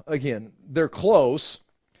 Now, again, they're close.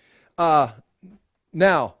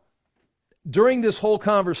 Now, during this whole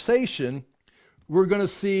conversation, we're going to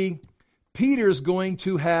see Peter's going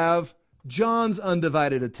to have John's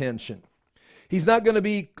undivided attention. He's not going to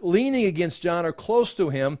be leaning against John or close to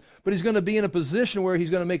him, but he's going to be in a position where he's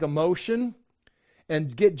going to make a motion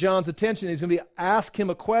and get John's attention. He's going to ask him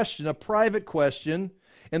a question, a private question,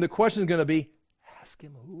 and the question is going to be, ask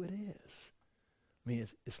him who it is. I mean,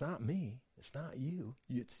 it's not me. It's not you.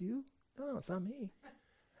 It's you? No, it's not me.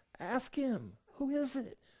 Ask him. Who is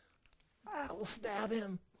it? I will stab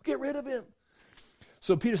him. Get rid of him.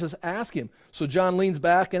 So Peter says, ask him. So John leans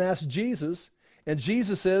back and asks Jesus, and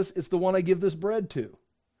Jesus says, it's the one I give this bread to,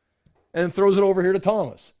 and throws it over here to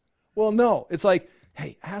Thomas. Well, no. It's like,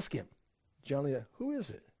 hey, ask him. John leans back, who is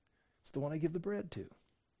it? It's the one I give the bread to.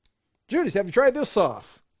 Judas, have you tried this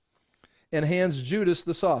sauce? And hands Judas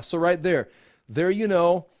the sauce. So right there you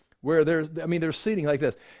know where they're sitting like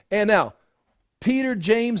this. And now, Peter,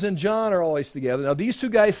 James, and John are always together. Now, these two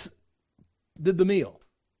guys did the meal.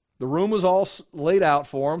 The room was all laid out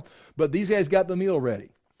for them, but these guys got the meal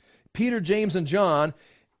ready. Peter, James, and John,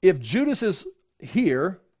 if Judas is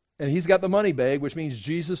here, and he's got the money bag, which means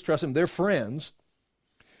Jesus trusts him, they're friends.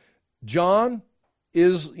 John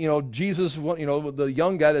is, Jesus, the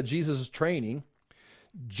young guy that Jesus is training.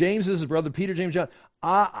 James is his brother, Peter, James, John.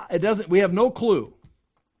 We have no clue.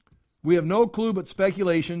 We have no clue but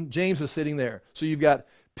speculation. James is sitting there. So you've got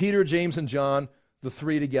Peter, James, and John, the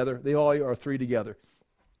three together. They all are three together.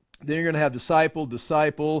 Then you're going to have disciple,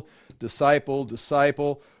 disciple, disciple,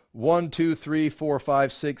 disciple. 1, 2, 3, 4,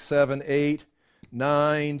 5, 6, 7, 8,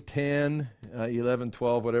 9, 10, 11,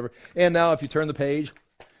 12, whatever. And now if you turn the page,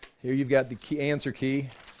 here you've got the answer key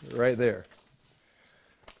right there.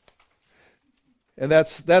 And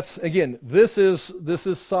that's again, this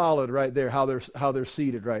is solid right there, how they're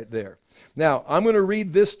seated right there. Now, I'm going to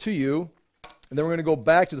read this to you, and then we're going to go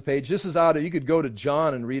back to the page. This is out of, you could go to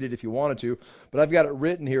John and read it if you wanted to, but I've got it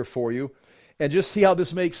written here for you. And just see how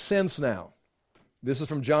this makes sense now. This is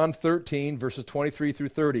from John 13, verses 23 through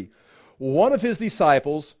 30. One of his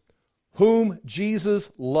disciples, whom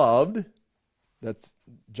Jesus loved, that's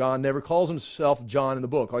John never calls himself John in the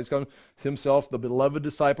book. Always calls himself the beloved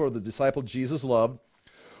disciple, or the disciple Jesus loved,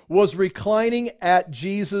 was reclining at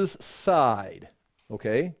Jesus' side.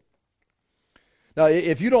 Okay? Now,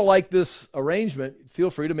 if you don't like this arrangement,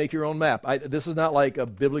 feel free to make your own map. This is not like a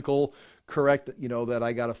biblical correct, that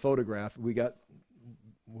I got a photograph. We got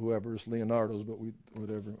whoever's Leonardo's, but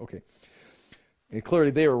whatever. Okay. And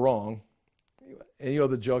clearly they were wrong. And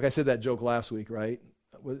the joke, I said that joke last week, right?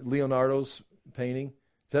 Leonardo's painting.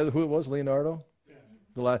 Is that who it was, Leonardo?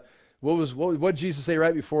 Yeah. What did Jesus say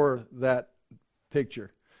right before that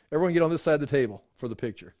picture? Everyone get on this side of the table for the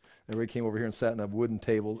picture. Everybody came over here and sat on a wooden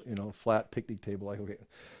table, flat picnic table. Okay.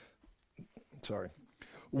 Sorry.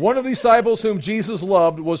 One of the disciples whom Jesus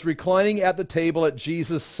loved was reclining at the table at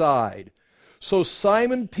Jesus' side. So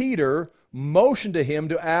Simon Peter motioned to him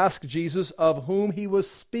to ask Jesus of whom he was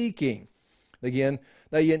speaking. Again,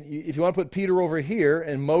 if you want to put Peter over here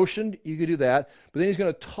and motioned, you could do that. But then he's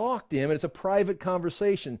going to talk to him, and it's a private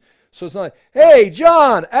conversation. So it's not like, hey,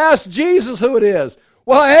 John, ask Jesus who it is.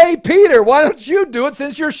 Well, hey, Peter, why don't you do it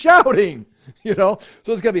since you're shouting? So it's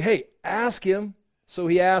going to be, hey, ask him. So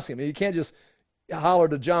he asked him. You can't just holler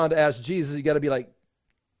to John to ask Jesus. You got to be like,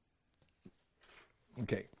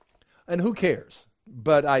 okay. And who cares?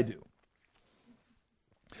 But I do.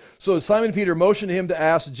 So Simon Peter motioned him to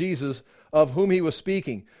ask Jesus of whom he was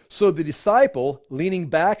speaking. So the disciple, leaning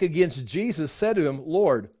back against Jesus, said to him,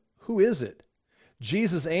 Lord, who is it?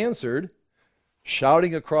 Jesus answered,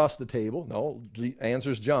 shouting across the table. No,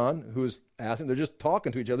 answers John, who is asking. They're just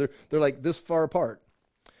talking to each other. They're like this far apart.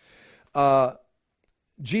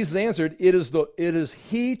 Jesus answered, it is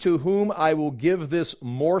he to whom I will give this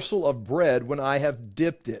morsel of bread when I have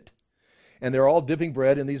dipped it. And they're all dipping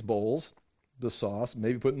bread in these bowls, the sauce,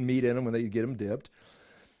 maybe putting meat in them when they get them dipped.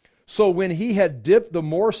 So when he had dipped the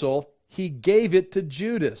morsel, he gave it to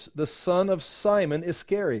Judas, the son of Simon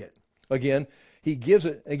Iscariot. Again, he gives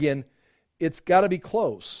it, it's got to be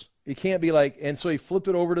close. It can't be like, and so he flipped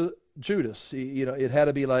it over to Judas. It had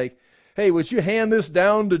to be like, hey, would you hand this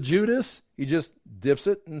down to Judas? He just dips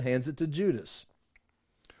it and hands it to Judas,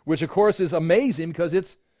 which of course is amazing because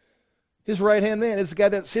it's his right-hand man. It's the guy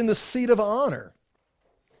that's in the seat of honor.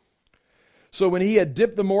 So when he had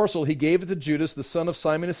dipped the morsel, he gave it to Judas, the son of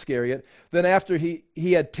Simon Iscariot. Then after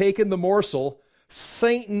he had taken the morsel,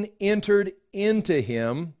 Satan entered into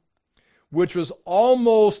him, which was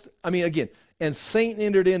almost, and Satan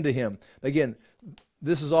entered into him. Again,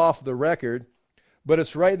 this is off the record, but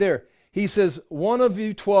it's right there. He says, one of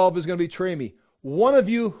you 12 is going to betray me. One of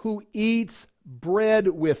you who eats bread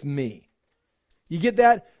with me. You get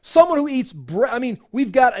that? Someone who eats bread.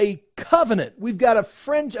 We've got a covenant. We've got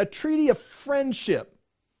a treaty of friendship.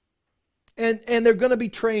 And they're going to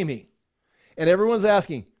betray me. And everyone's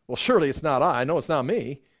asking, well, surely it's not I. No, it's not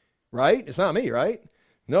me. Right? It's not me, right?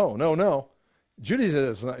 No. Judas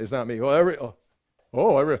says it's not me.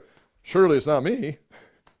 Surely it's not me.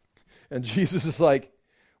 And Jesus is like,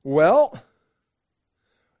 well,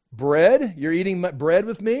 bread? You're eating bread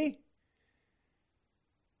with me?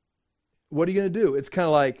 What are you going to do? It's kind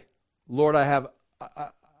of like, Lord,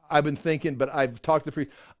 I've been thinking, but I've talked to the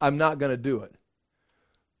priest. I'm not going to do it.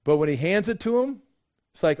 But when he hands it to him,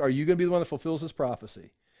 it's like, are you going to be the one that fulfills this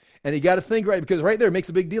prophecy? And you got to think right, because right there it makes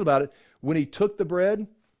a big deal about it. When he took the bread,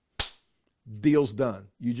 deal's done.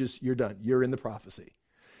 You're done. You're in the prophecy.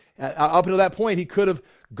 Up until that point, he could have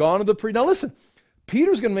gone to the priest. Now listen,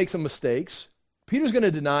 Peter's going to make some mistakes. Peter's going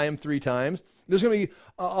to deny him 3 times. There's going to be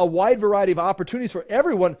a wide variety of opportunities for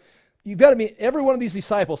everyone. You've got to mean every one of these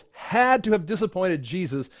disciples had to have disappointed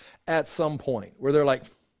Jesus at some point where they're like,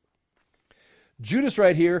 Judas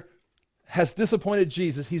right here has disappointed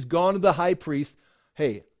Jesus. He's gone to the high priest.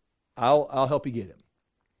 Hey, I'll help you get him.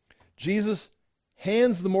 Jesus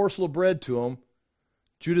hands the morsel of bread to him.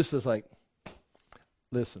 Judas is like,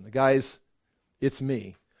 listen, guys, it's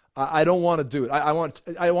me. I don't want to do it.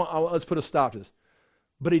 Let's put a stop to this.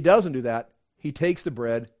 But he doesn't do that. He takes the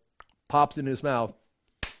bread, pops it in his mouth,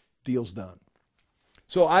 deal's done.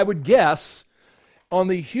 So I would guess on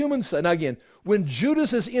the human side, now again, when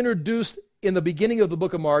Judas is introduced in the beginning of the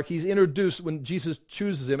book of Mark, he's introduced when Jesus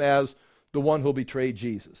chooses him as the one who'll betray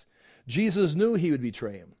Jesus. Jesus knew he would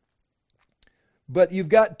betray him. But you've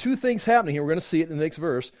got 2 things happening here. We're going to see it in the next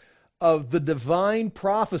verse of the divine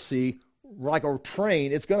prophecy, like a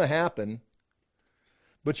train. It's going to happen.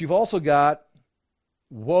 But you've also got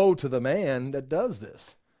woe to the man that does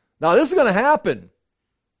this. Now, this is going to happen,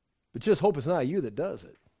 but just hope it's not you that does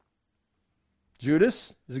it.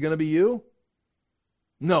 Judas, is it going to be you?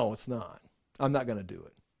 No, it's not. I'm not going to do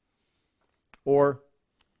it. Or,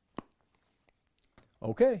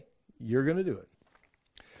 okay, you're going to do it.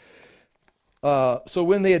 So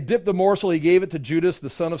when they had dipped the morsel, he gave it to Judas,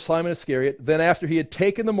 the son of Simon Iscariot. Then after he had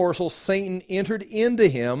taken the morsel, Satan entered into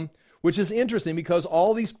him, which is interesting because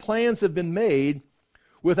all these plans have been made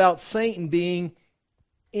without Satan being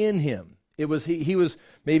in him. He was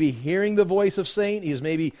maybe hearing the voice of Satan. He was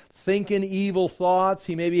maybe thinking evil thoughts.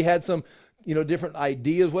 He maybe had some, different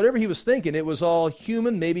ideas. Whatever he was thinking, it was all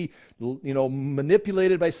human, maybe,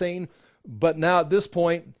 manipulated by Satan. But now at this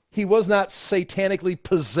point, he was not satanically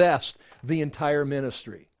possessed the entire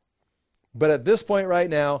ministry. But at this point right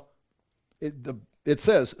now, it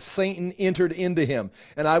says Satan entered into him.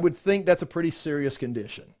 And I would think that's a pretty serious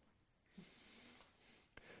condition.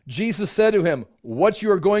 Jesus said to him, what you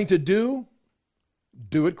are going to do,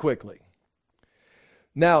 do it quickly.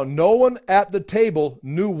 Now, no one at the table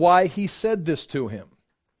knew why he said this to him.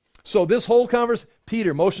 So this whole conversation,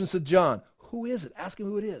 Peter motions to John, who is it? Ask him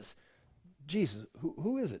who it is. Jesus,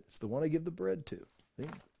 who is it? It's the one I give the bread to.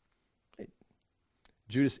 Hey.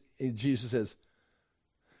 Jesus says,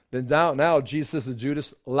 then now Jesus says to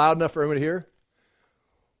Judas, loud enough for everyone to hear,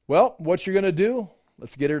 well, what you're going to do,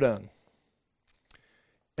 let's get her done.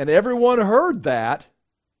 And everyone heard that.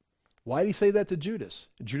 Why did he say that to Judas?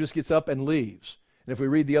 Judas gets up and leaves. And if we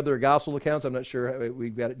read the other gospel accounts, I'm not sure,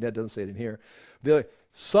 that doesn't say it in here.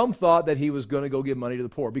 Some thought that he was going to go give money to the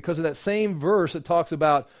poor. Because in that same verse, it talks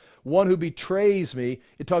about one who betrays me.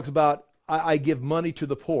 It talks about I give money to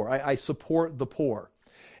the poor. I support the poor.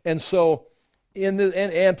 And so,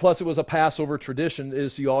 and plus it was a Passover tradition,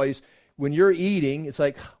 is you always, when you're eating, it's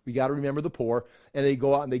like, we got to remember the poor. And they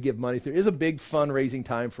go out and they give money. It is a big fundraising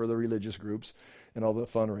time for the religious groups and all the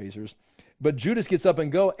fundraisers. But Judas gets up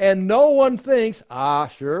and go, and no one thinks,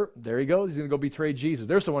 sure, there he goes. He's going to go betray Jesus.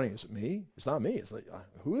 There's someone who's, me? It's not me. It's like,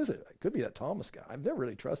 who is it? It could be that Thomas guy. I've never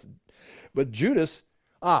really trusted. But Judas,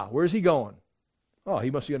 where's he going? He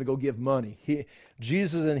must be going to go give money.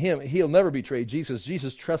 Jesus and him, he'll never betray Jesus.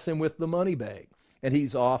 Jesus trusts him with the money bag. And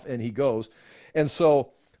he's off and he goes. And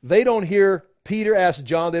so they don't hear Peter ask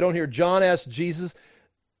John. They don't hear John ask Jesus.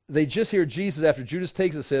 They just hear Jesus after Judas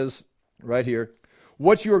takes it, says, right here,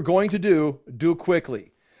 what you are going to do, do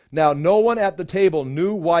quickly. Now, no one at the table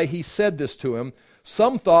knew why he said this to him.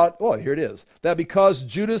 Some thought, here it is, that because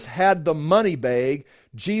Judas had the money bag,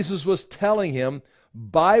 Jesus was telling him,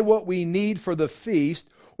 buy what we need for the feast,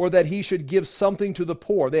 or that he should give something to the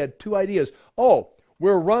poor. They had two ideas.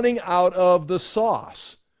 We're running out of the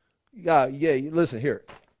sauce. Listen here.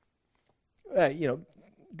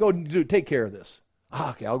 Go take care of this.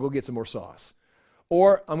 Okay, I'll go get some more sauce.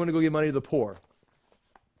 Or I'm going to go give money to the poor.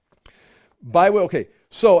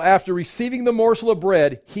 So after receiving the morsel of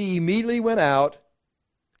bread, he immediately went out,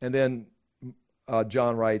 and then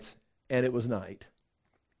John writes, and it was night,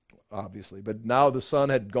 obviously. But now the sun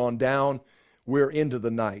had gone down. We're into the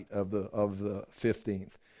night of the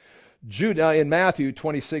 15th. In Matthew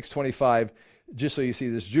 26:25, just so you see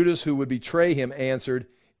this, Judas, who would betray him, answered,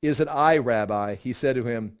 is it I, Rabbi? He said to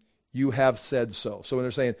him, you have said so. So when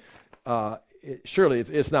they're saying, surely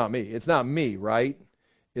it's not me. It's not me, right?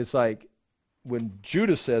 It's like, when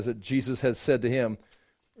Judas says it, Jesus has said to him,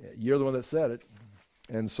 you're the one that said it.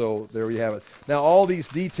 And so there we have it. Now all these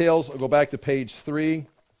details, I'll go back to page 3.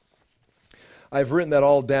 I've written that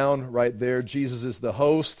all down right there. Jesus is the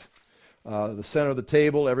host, the center of the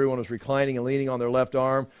table. Everyone was reclining and leaning on their left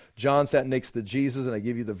arm. John sat next to Jesus, and I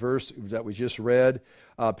give you the verse that we just read.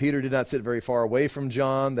 Peter did not sit very far away from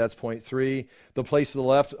John. That's point 3. The place to the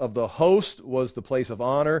left of the host was the place of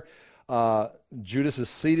honor. Judas is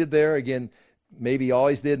seated there. Again, maybe he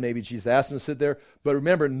always did. Maybe Jesus asked him to sit there. But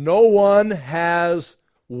remember, no one has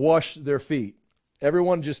washed their feet.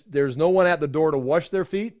 There's no one at the door to wash their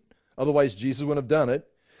feet. Otherwise, Jesus wouldn't have done it.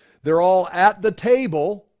 They're all at the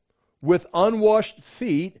table with unwashed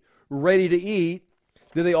feet, ready to eat.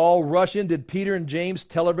 Did they all rush in? Did Peter and James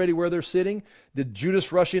tell everybody where they're sitting? Did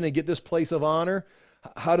Judas rush in and get this place of honor?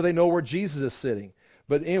 How do they know where Jesus is sitting?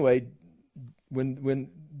 But anyway, when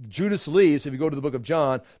Judas leaves, if you go to the book of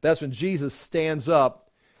John, that's when Jesus stands up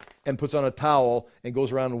and puts on a towel and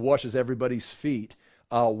goes around and washes everybody's feet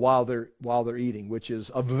while they're eating, which is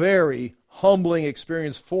a very humbling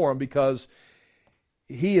experience for him because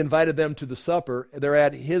he invited them to the supper. They're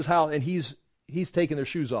at his house, and he's taking their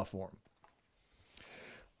shoes off for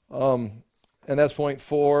them. And that's point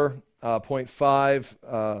 4. Point 5,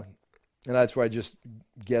 and that's where I just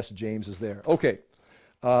guessed James is there. Okay.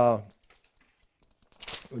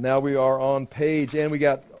 Now we are on page, and we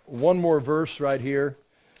got one more verse right here.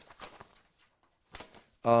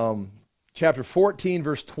 Chapter 14,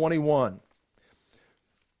 verse 21.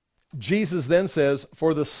 Jesus then says,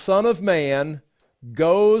 "For the Son of Man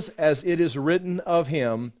goes as it is written of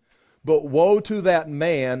him, but woe to that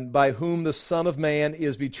man by whom the Son of Man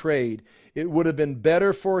is betrayed. It would have been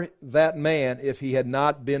better for that man if he had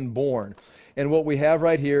not been born." And what we have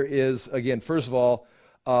right here is, again, first of all,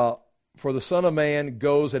 for the Son of Man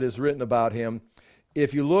goes as it is written about him.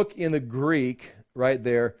 If you look in the Greek right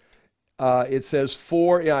there, it says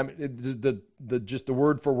for, just the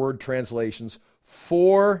word for word translations,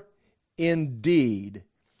 for indeed.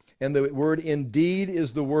 And the word indeed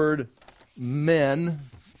is the word men,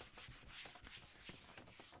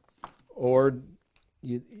 or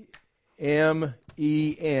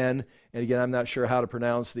M-E-N. And again, I'm not sure how to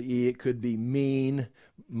pronounce the E. It could be mean,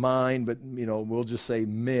 mine, but we'll just say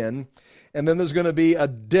men. And then there's going to be a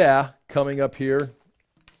de coming up here.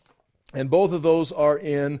 And both of those are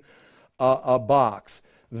in a box.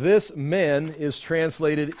 This men is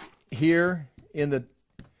translated here in the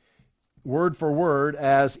word for word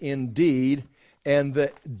as indeed, and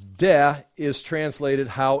the de is translated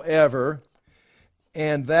however,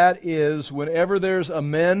 and that is whenever there's a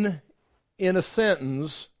men in a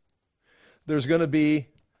sentence, there's going to be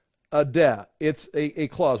a de. It's a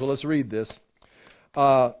clause. Well, let's read this.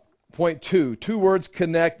 Point 2, two words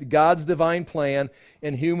connect God's divine plan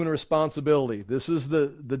and human responsibility. This is the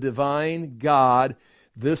divine God.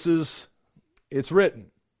 It's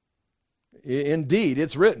written. Indeed,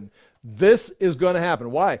 it's written. This is going to happen.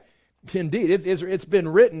 Why? Indeed, it's been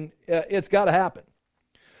written. It's got to happen.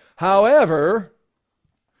 However,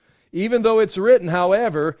 even though it's written,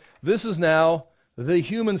 however, this is now the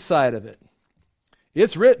human side of it.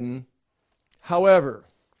 It's written, however,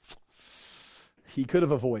 he could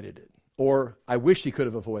have avoided it. Or I wish he could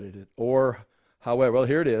have avoided it. Or however, well,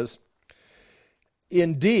 here it is.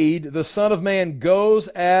 Indeed, the Son of Man goes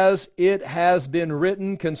as it has been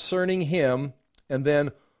written concerning him, and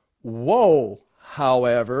then woe,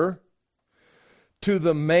 however, to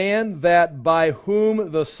the man that by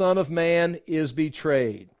whom the Son of Man is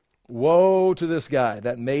betrayed. Woe to this guy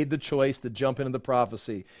that made the choice to jump into the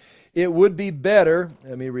prophecy. It would be better,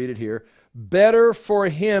 let me read it here, better for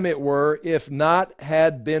him it were if not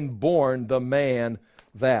had been born the man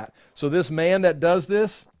that. So this man that does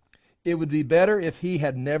this, it would be better if he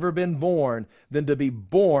had never been born than to be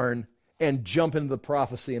born and jump into the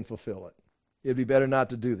prophecy and fulfill it. It'd be better not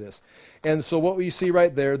to do this. And so what we see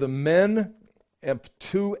right there, the men,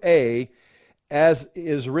 2a, as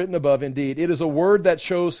is written above, indeed, it is a word that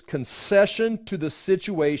shows concession to the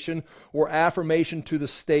situation or affirmation to the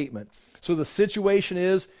statement. So the situation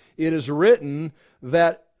is, it is written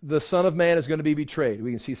that the Son of Man is going to be betrayed.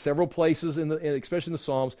 We can see several places, especially in the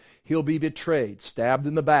Psalms, he'll be betrayed. Stabbed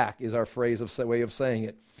in the back is our way of saying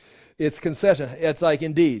it. It's concession. It's like,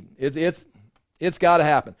 indeed, it's got to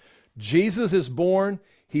happen. Jesus is born.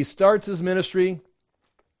 He starts his ministry.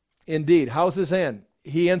 Indeed, how's his end?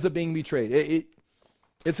 He ends up being betrayed.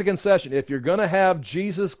 It's a concession. If you're going to have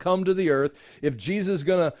Jesus come to the earth, if Jesus is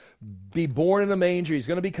going to be born in a manger, he's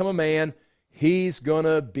going to become a man, he's going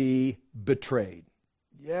to be betrayed.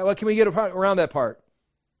 Yeah, well, can we get around that part?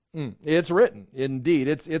 It's written. Indeed,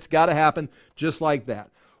 it's got to happen just like that.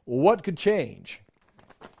 What could change?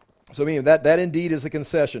 So, I mean, that indeed is a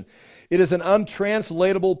concession. It is an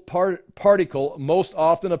untranslatable particle, most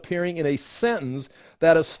often appearing in a sentence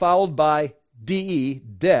that is followed by de,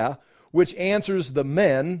 which answers the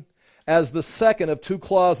men as the second of two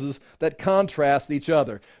clauses that contrast each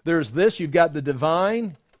other. There's this, you've got the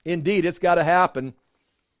divine. Indeed, it's got to happen.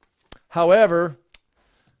 However,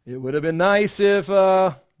 it would have been nice if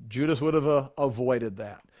Judas would have avoided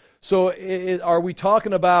that. So are we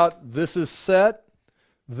talking about this is set,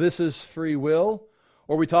 this is free will?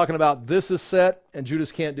 Or are we talking about this is set and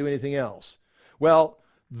Judas can't do anything else? Well,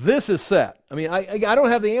 this is set. I mean, I don't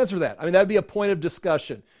have the answer to that. I mean, that would be a point of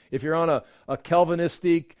discussion. If you're on a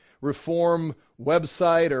Calvinistic Reform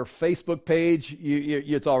website or Facebook page,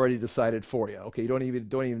 it's already decided for you. Okay, you don't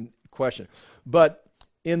even question. But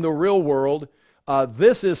in the real world,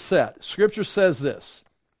 this is set. Scripture says this.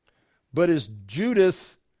 But is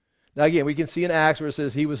Judas, now again, we can see in Acts where it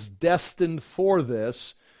says he was destined for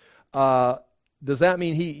this. Does that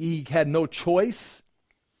mean he had no choice?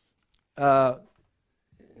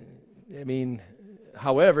 I mean,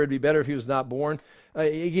 however, it'd be better if he was not born.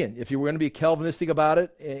 Again, if you were going to be Calvinistic about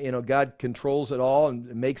it, God controls it all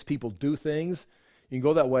and makes people do things. You can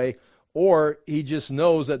go that way. Or he just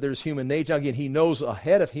knows that there's human nature. Again, he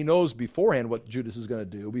knows beforehand what Judas is going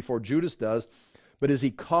to do before Judas does. but is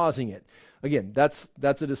he causing it? Again, that's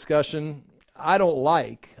a discussion I don't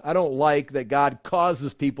like. I don't like that God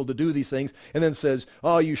causes people to do these things and then says,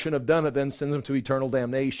 oh, you shouldn't have done it, then sends them to eternal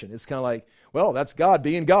damnation. It's kind of like, well, that's God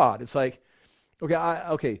being God. It's like,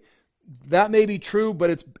 okay, that may be true,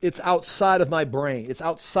 but it's outside of my brain. It's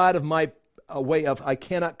outside of my way of, I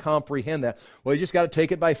cannot comprehend that. Well, you just got to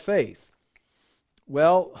take it by faith.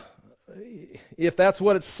 Well, if that's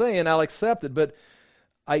what it's saying, I'll accept it, but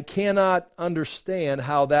I cannot understand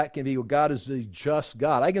how that can be. Well, God is a just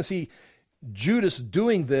God. I can see Judas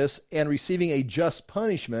doing this and receiving a just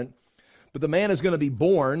punishment, but the man is going to be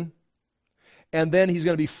born, and then he's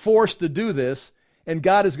going to be forced to do this, and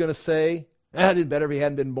God is going to say, it'd been better if he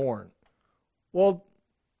hadn't been born. Well,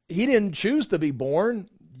 he didn't choose to be born.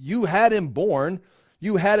 You had him born.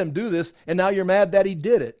 You had him do this, and now you're mad that he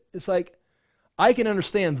did it. It's like, I can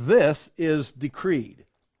understand this is decreed,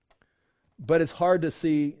 but it's hard to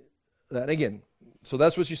see that. Again, so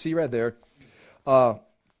that's what you see right there.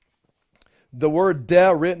 The word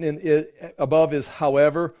 "de" written above is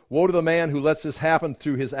however. Woe to the man who lets this happen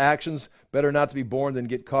through his actions. Better not to be born than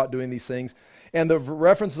get caught doing these things. And the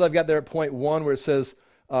references I've got there at point 1 where it says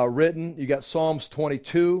written, you got Psalms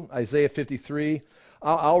 22, Isaiah 53.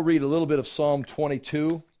 I'll read a little bit of Psalm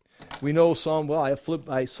 22. We know I flipped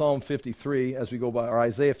by Psalm 53 as we go by, or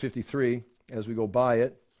Isaiah 53 as we go by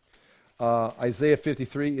it. Isaiah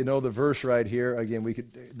 53, you know the verse right here. Again,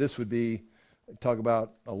 this would be, talk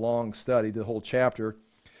about a long study, the whole chapter.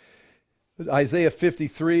 Isaiah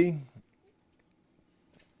 53,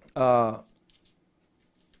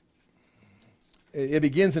 it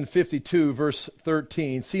begins in 52, verse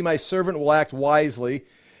 13. See, my servant will act wisely.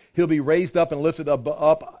 He'll be raised up and lifted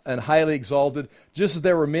up and highly exalted. Just as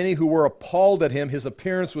there were many who were appalled at him, his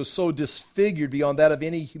appearance was so disfigured beyond that of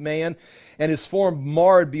any man, and his form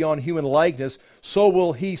marred beyond human likeness, so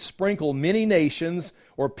will he sprinkle many nations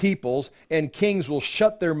or peoples, and kings will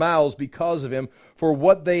shut their mouths because of him. For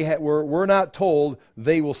what they were not told,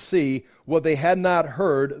 they will see. What they had not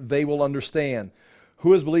heard, they will understand.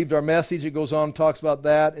 Who has believed our message? It goes on and talks about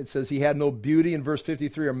that. It says he had no beauty in verse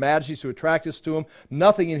 53 or majesty to attract us to him,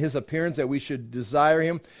 nothing in his appearance that we should desire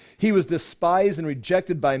him. He was despised and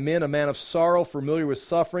rejected by men, a man of sorrow, familiar with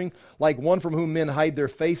suffering. Like one from whom men hide their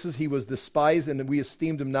faces, he was despised and we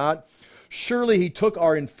esteemed him not. Surely he took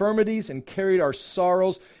our infirmities and carried our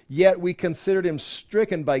sorrows, yet we considered him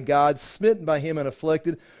stricken by God, smitten by him and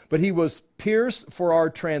afflicted. But he was pierced for our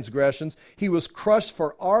transgressions. He was crushed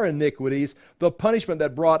for our iniquities. The punishment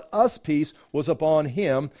that brought us peace was upon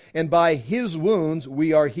him, and by his wounds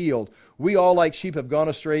we are healed. We all like sheep have gone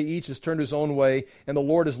astray. Each has turned his own way, and the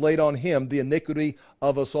Lord has laid on him the iniquity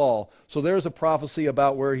of us all. So there's a prophecy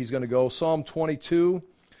about where he's going to go. Psalm 22,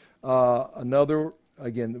 another.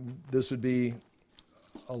 Again, this would be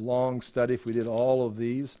a long study if we did all of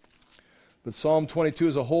these. But Psalm 22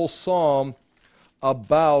 is a whole psalm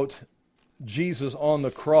about Jesus on the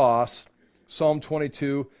cross. Psalm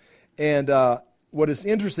 22. And what is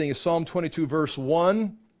interesting is Psalm 22 verse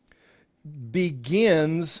 1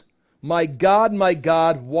 begins, my God,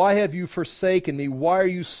 why have you forsaken me? Why are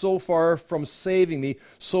you so far from saving me,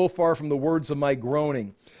 so far from the words of my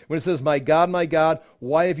groaning? When it says, my God,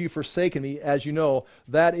 why have you forsaken me? As you know,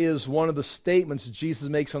 that is one of the statements Jesus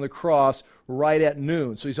makes on the cross right at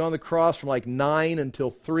noon. So he's on the cross from like 9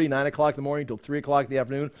 o'clock in the morning until 3 o'clock in the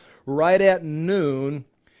afternoon. Right at noon,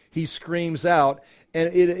 he screams out,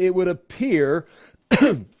 and it would appear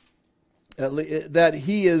that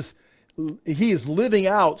he is living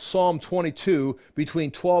out Psalm 22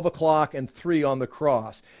 between 12 o'clock and 3 on the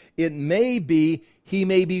cross. It may be, he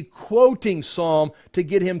may be quoting Psalm to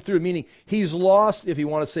get him through, meaning he's lost, if you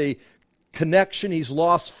want to say connection, he's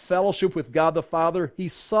lost fellowship with God the Father.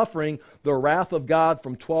 He's suffering the wrath of God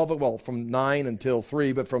from from 9 until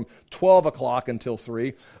 3, but from 12 o'clock until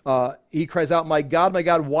 3. He cries out, my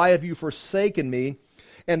God, why have you forsaken me?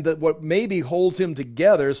 And what maybe holds him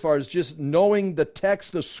together as far as just knowing the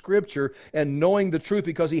text of Scripture and knowing the truth,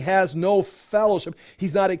 because he has no fellowship.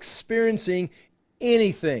 He's not experiencing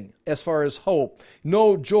anything as far as hope,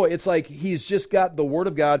 no joy. It's like he's just got the Word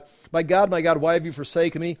of God. My God, why have you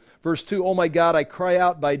forsaken me? Verse 2, oh my God, I cry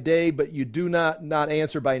out by day, but you do not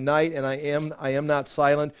answer by night, and I am not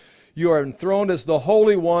silent. You are enthroned as the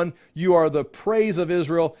Holy One. You are the praise of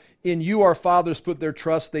Israel. In you our fathers put their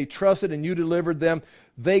trust. They trusted, and you delivered them.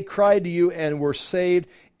 They cried to you and were saved.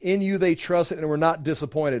 In you they trusted and were not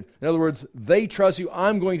disappointed. In other words, they trust you.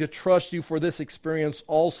 I'm going to trust you for this experience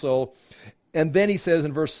also. And then he says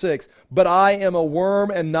in verse 6, but I am a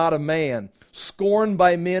worm and not a man, scorned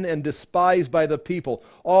by men and despised by the people.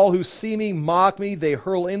 All who see me mock me. They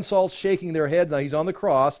hurl insults, shaking their heads. Now he's on the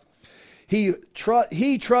cross.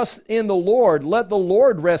 He trusts in the Lord. Let the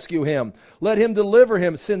Lord rescue him. Let him deliver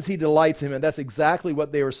him, since he delights in him. And that's exactly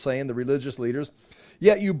what they were saying, the religious leaders.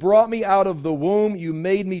 Yet you brought me out of the womb. You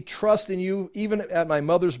made me trust in you, even at my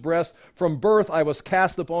mother's breast. From birth I was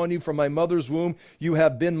cast upon you. From my mother's womb you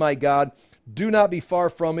have been my God. Do not be far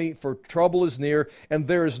from me, for trouble is near, and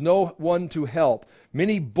there is no one to help.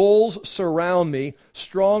 Many bulls surround me.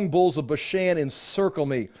 Strong bulls of Bashan encircle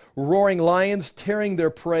me. Roaring lions, tearing their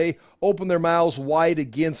prey, open their mouths wide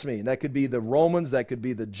against me. And that could be the Romans, that could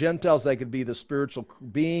be the Gentiles, that could be the spiritual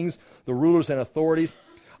beings, the rulers and authorities.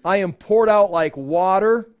 I am poured out like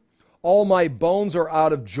water. All my bones are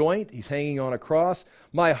out of joint. He's hanging on a cross.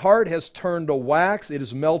 My heart has turned to wax. It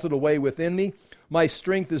is melted away within me. My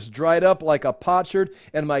strength is dried up like a potsherd,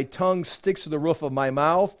 and my tongue sticks to the roof of my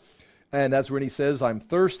mouth. And that's when he says, I'm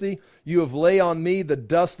thirsty. You have laid on me the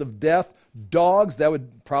dust of death. Dogs, that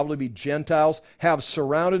would probably be Gentiles, have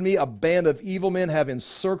surrounded me. A band of evil men have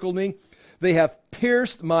encircled me. They have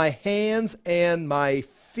pierced my hands and my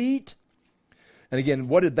feet. And again,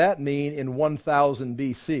 what did that mean in 1000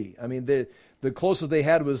 BC? I mean, the closest they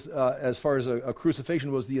had was, as far as a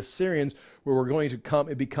crucifixion, was the Assyrians, where were going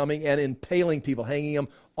to be coming and impaling people, hanging them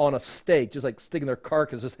on a stake, just like sticking their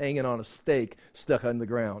carcasses hanging on a stake stuck in the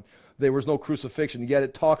ground. There was no crucifixion, yet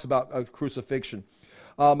it talks about a crucifixion.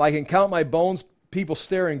 I can count my bones. People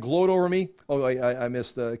stare and gloat over me. Oh, I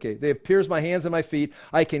missed. Okay. They have pierced my hands and my feet.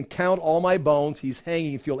 I can count all my bones. He's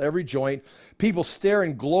hanging, feel every joint. People stare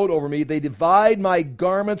and gloat over me. They divide my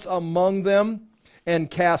garments among them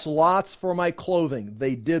and cast lots for my clothing.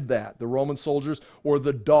 They did that, the Roman soldiers or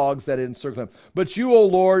the dogs that encircled them. But you, O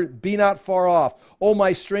Lord, be not far off. O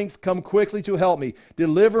my strength, come quickly to help me.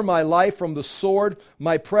 Deliver my life from the sword,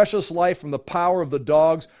 my precious life from the power of the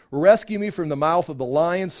dogs. Rescue me from the mouth of the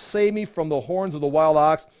lions. Save me from the horns of the wild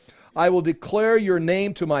ox. I will declare your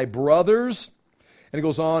name to my brothers. And it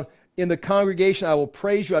goes on, in the congregation I will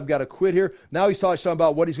praise you. I've got to quit here. Now he's talking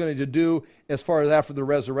about what he's going to do as far as after the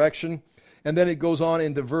resurrection. And then it goes on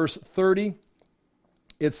into verse 30.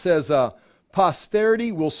 It says,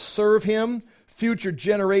 posterity will serve him. Future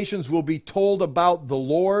generations will be told about the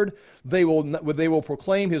Lord. They will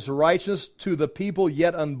proclaim his righteousness to the people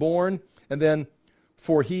yet unborn. And then,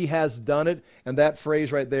 for he has done it. And that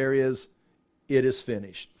phrase right there is, it is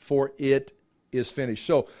finished. For it is finished.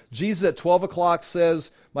 So Jesus at 12 o'clock says,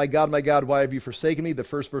 my God, why have you forsaken me? The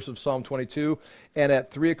first verse of Psalm 22. And at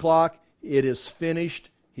 3 o'clock, it is finished.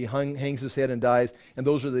 He hangs his head and dies, and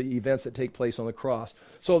those are the events that take place on the cross.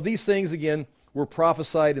 So these things, again, were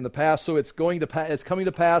prophesied in the past, so it's coming to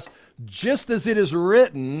pass just as it is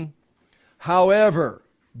written. However,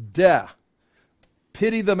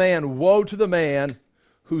 pity the man, woe to the man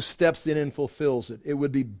who steps in and fulfills it. It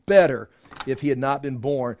would be better if he had not been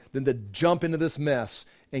born than to jump into this mess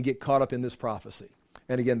and get caught up in this prophecy.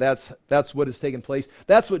 And again, that's what has taken place.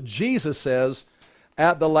 That's what Jesus says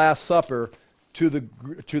at the Last Supper to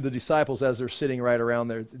the disciples as they're sitting right around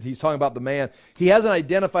there. He's talking about the man. He hasn't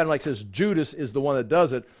identified him, like says Judas is the one that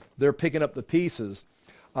does it. They're picking up the pieces.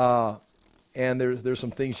 And there's some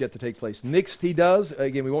things yet to take place. Next he does,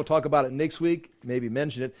 again, we won't talk about it next week, maybe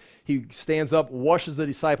mention it. He stands up, washes the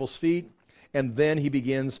disciples' feet, and then he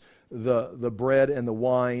begins the bread and the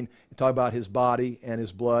wine, talk about his body and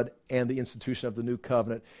his blood and the institution of the new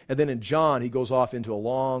covenant. And then in John, he goes off into a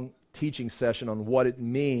long teaching session on what it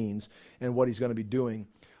means and what he's going to be doing.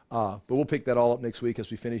 But we'll pick that all up next week as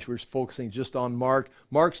we finish. We're focusing just on Mark.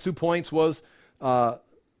 Mark's 2 points was the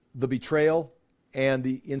betrayal and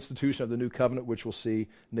the institution of the new covenant, which we'll see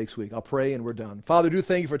next week. I'll pray and we're done. Father, do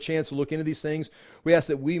thank you for a chance to look into these things. We ask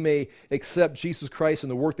that we may accept Jesus Christ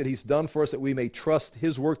and the work that he's done for us, that we may trust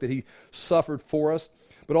his work that he suffered for us,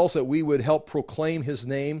 but also that we would help proclaim his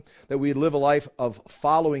name, that we live a life of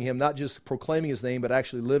following him, not just proclaiming his name, but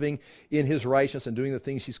actually living in his righteousness and doing the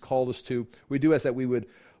things he's called us to. We do ask that we would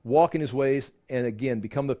walk in his ways and, again,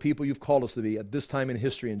 become the people you've called us to be at this time in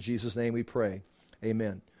history. In Jesus' name we pray.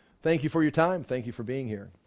 Amen. Thank you for your time. Thank you for being here.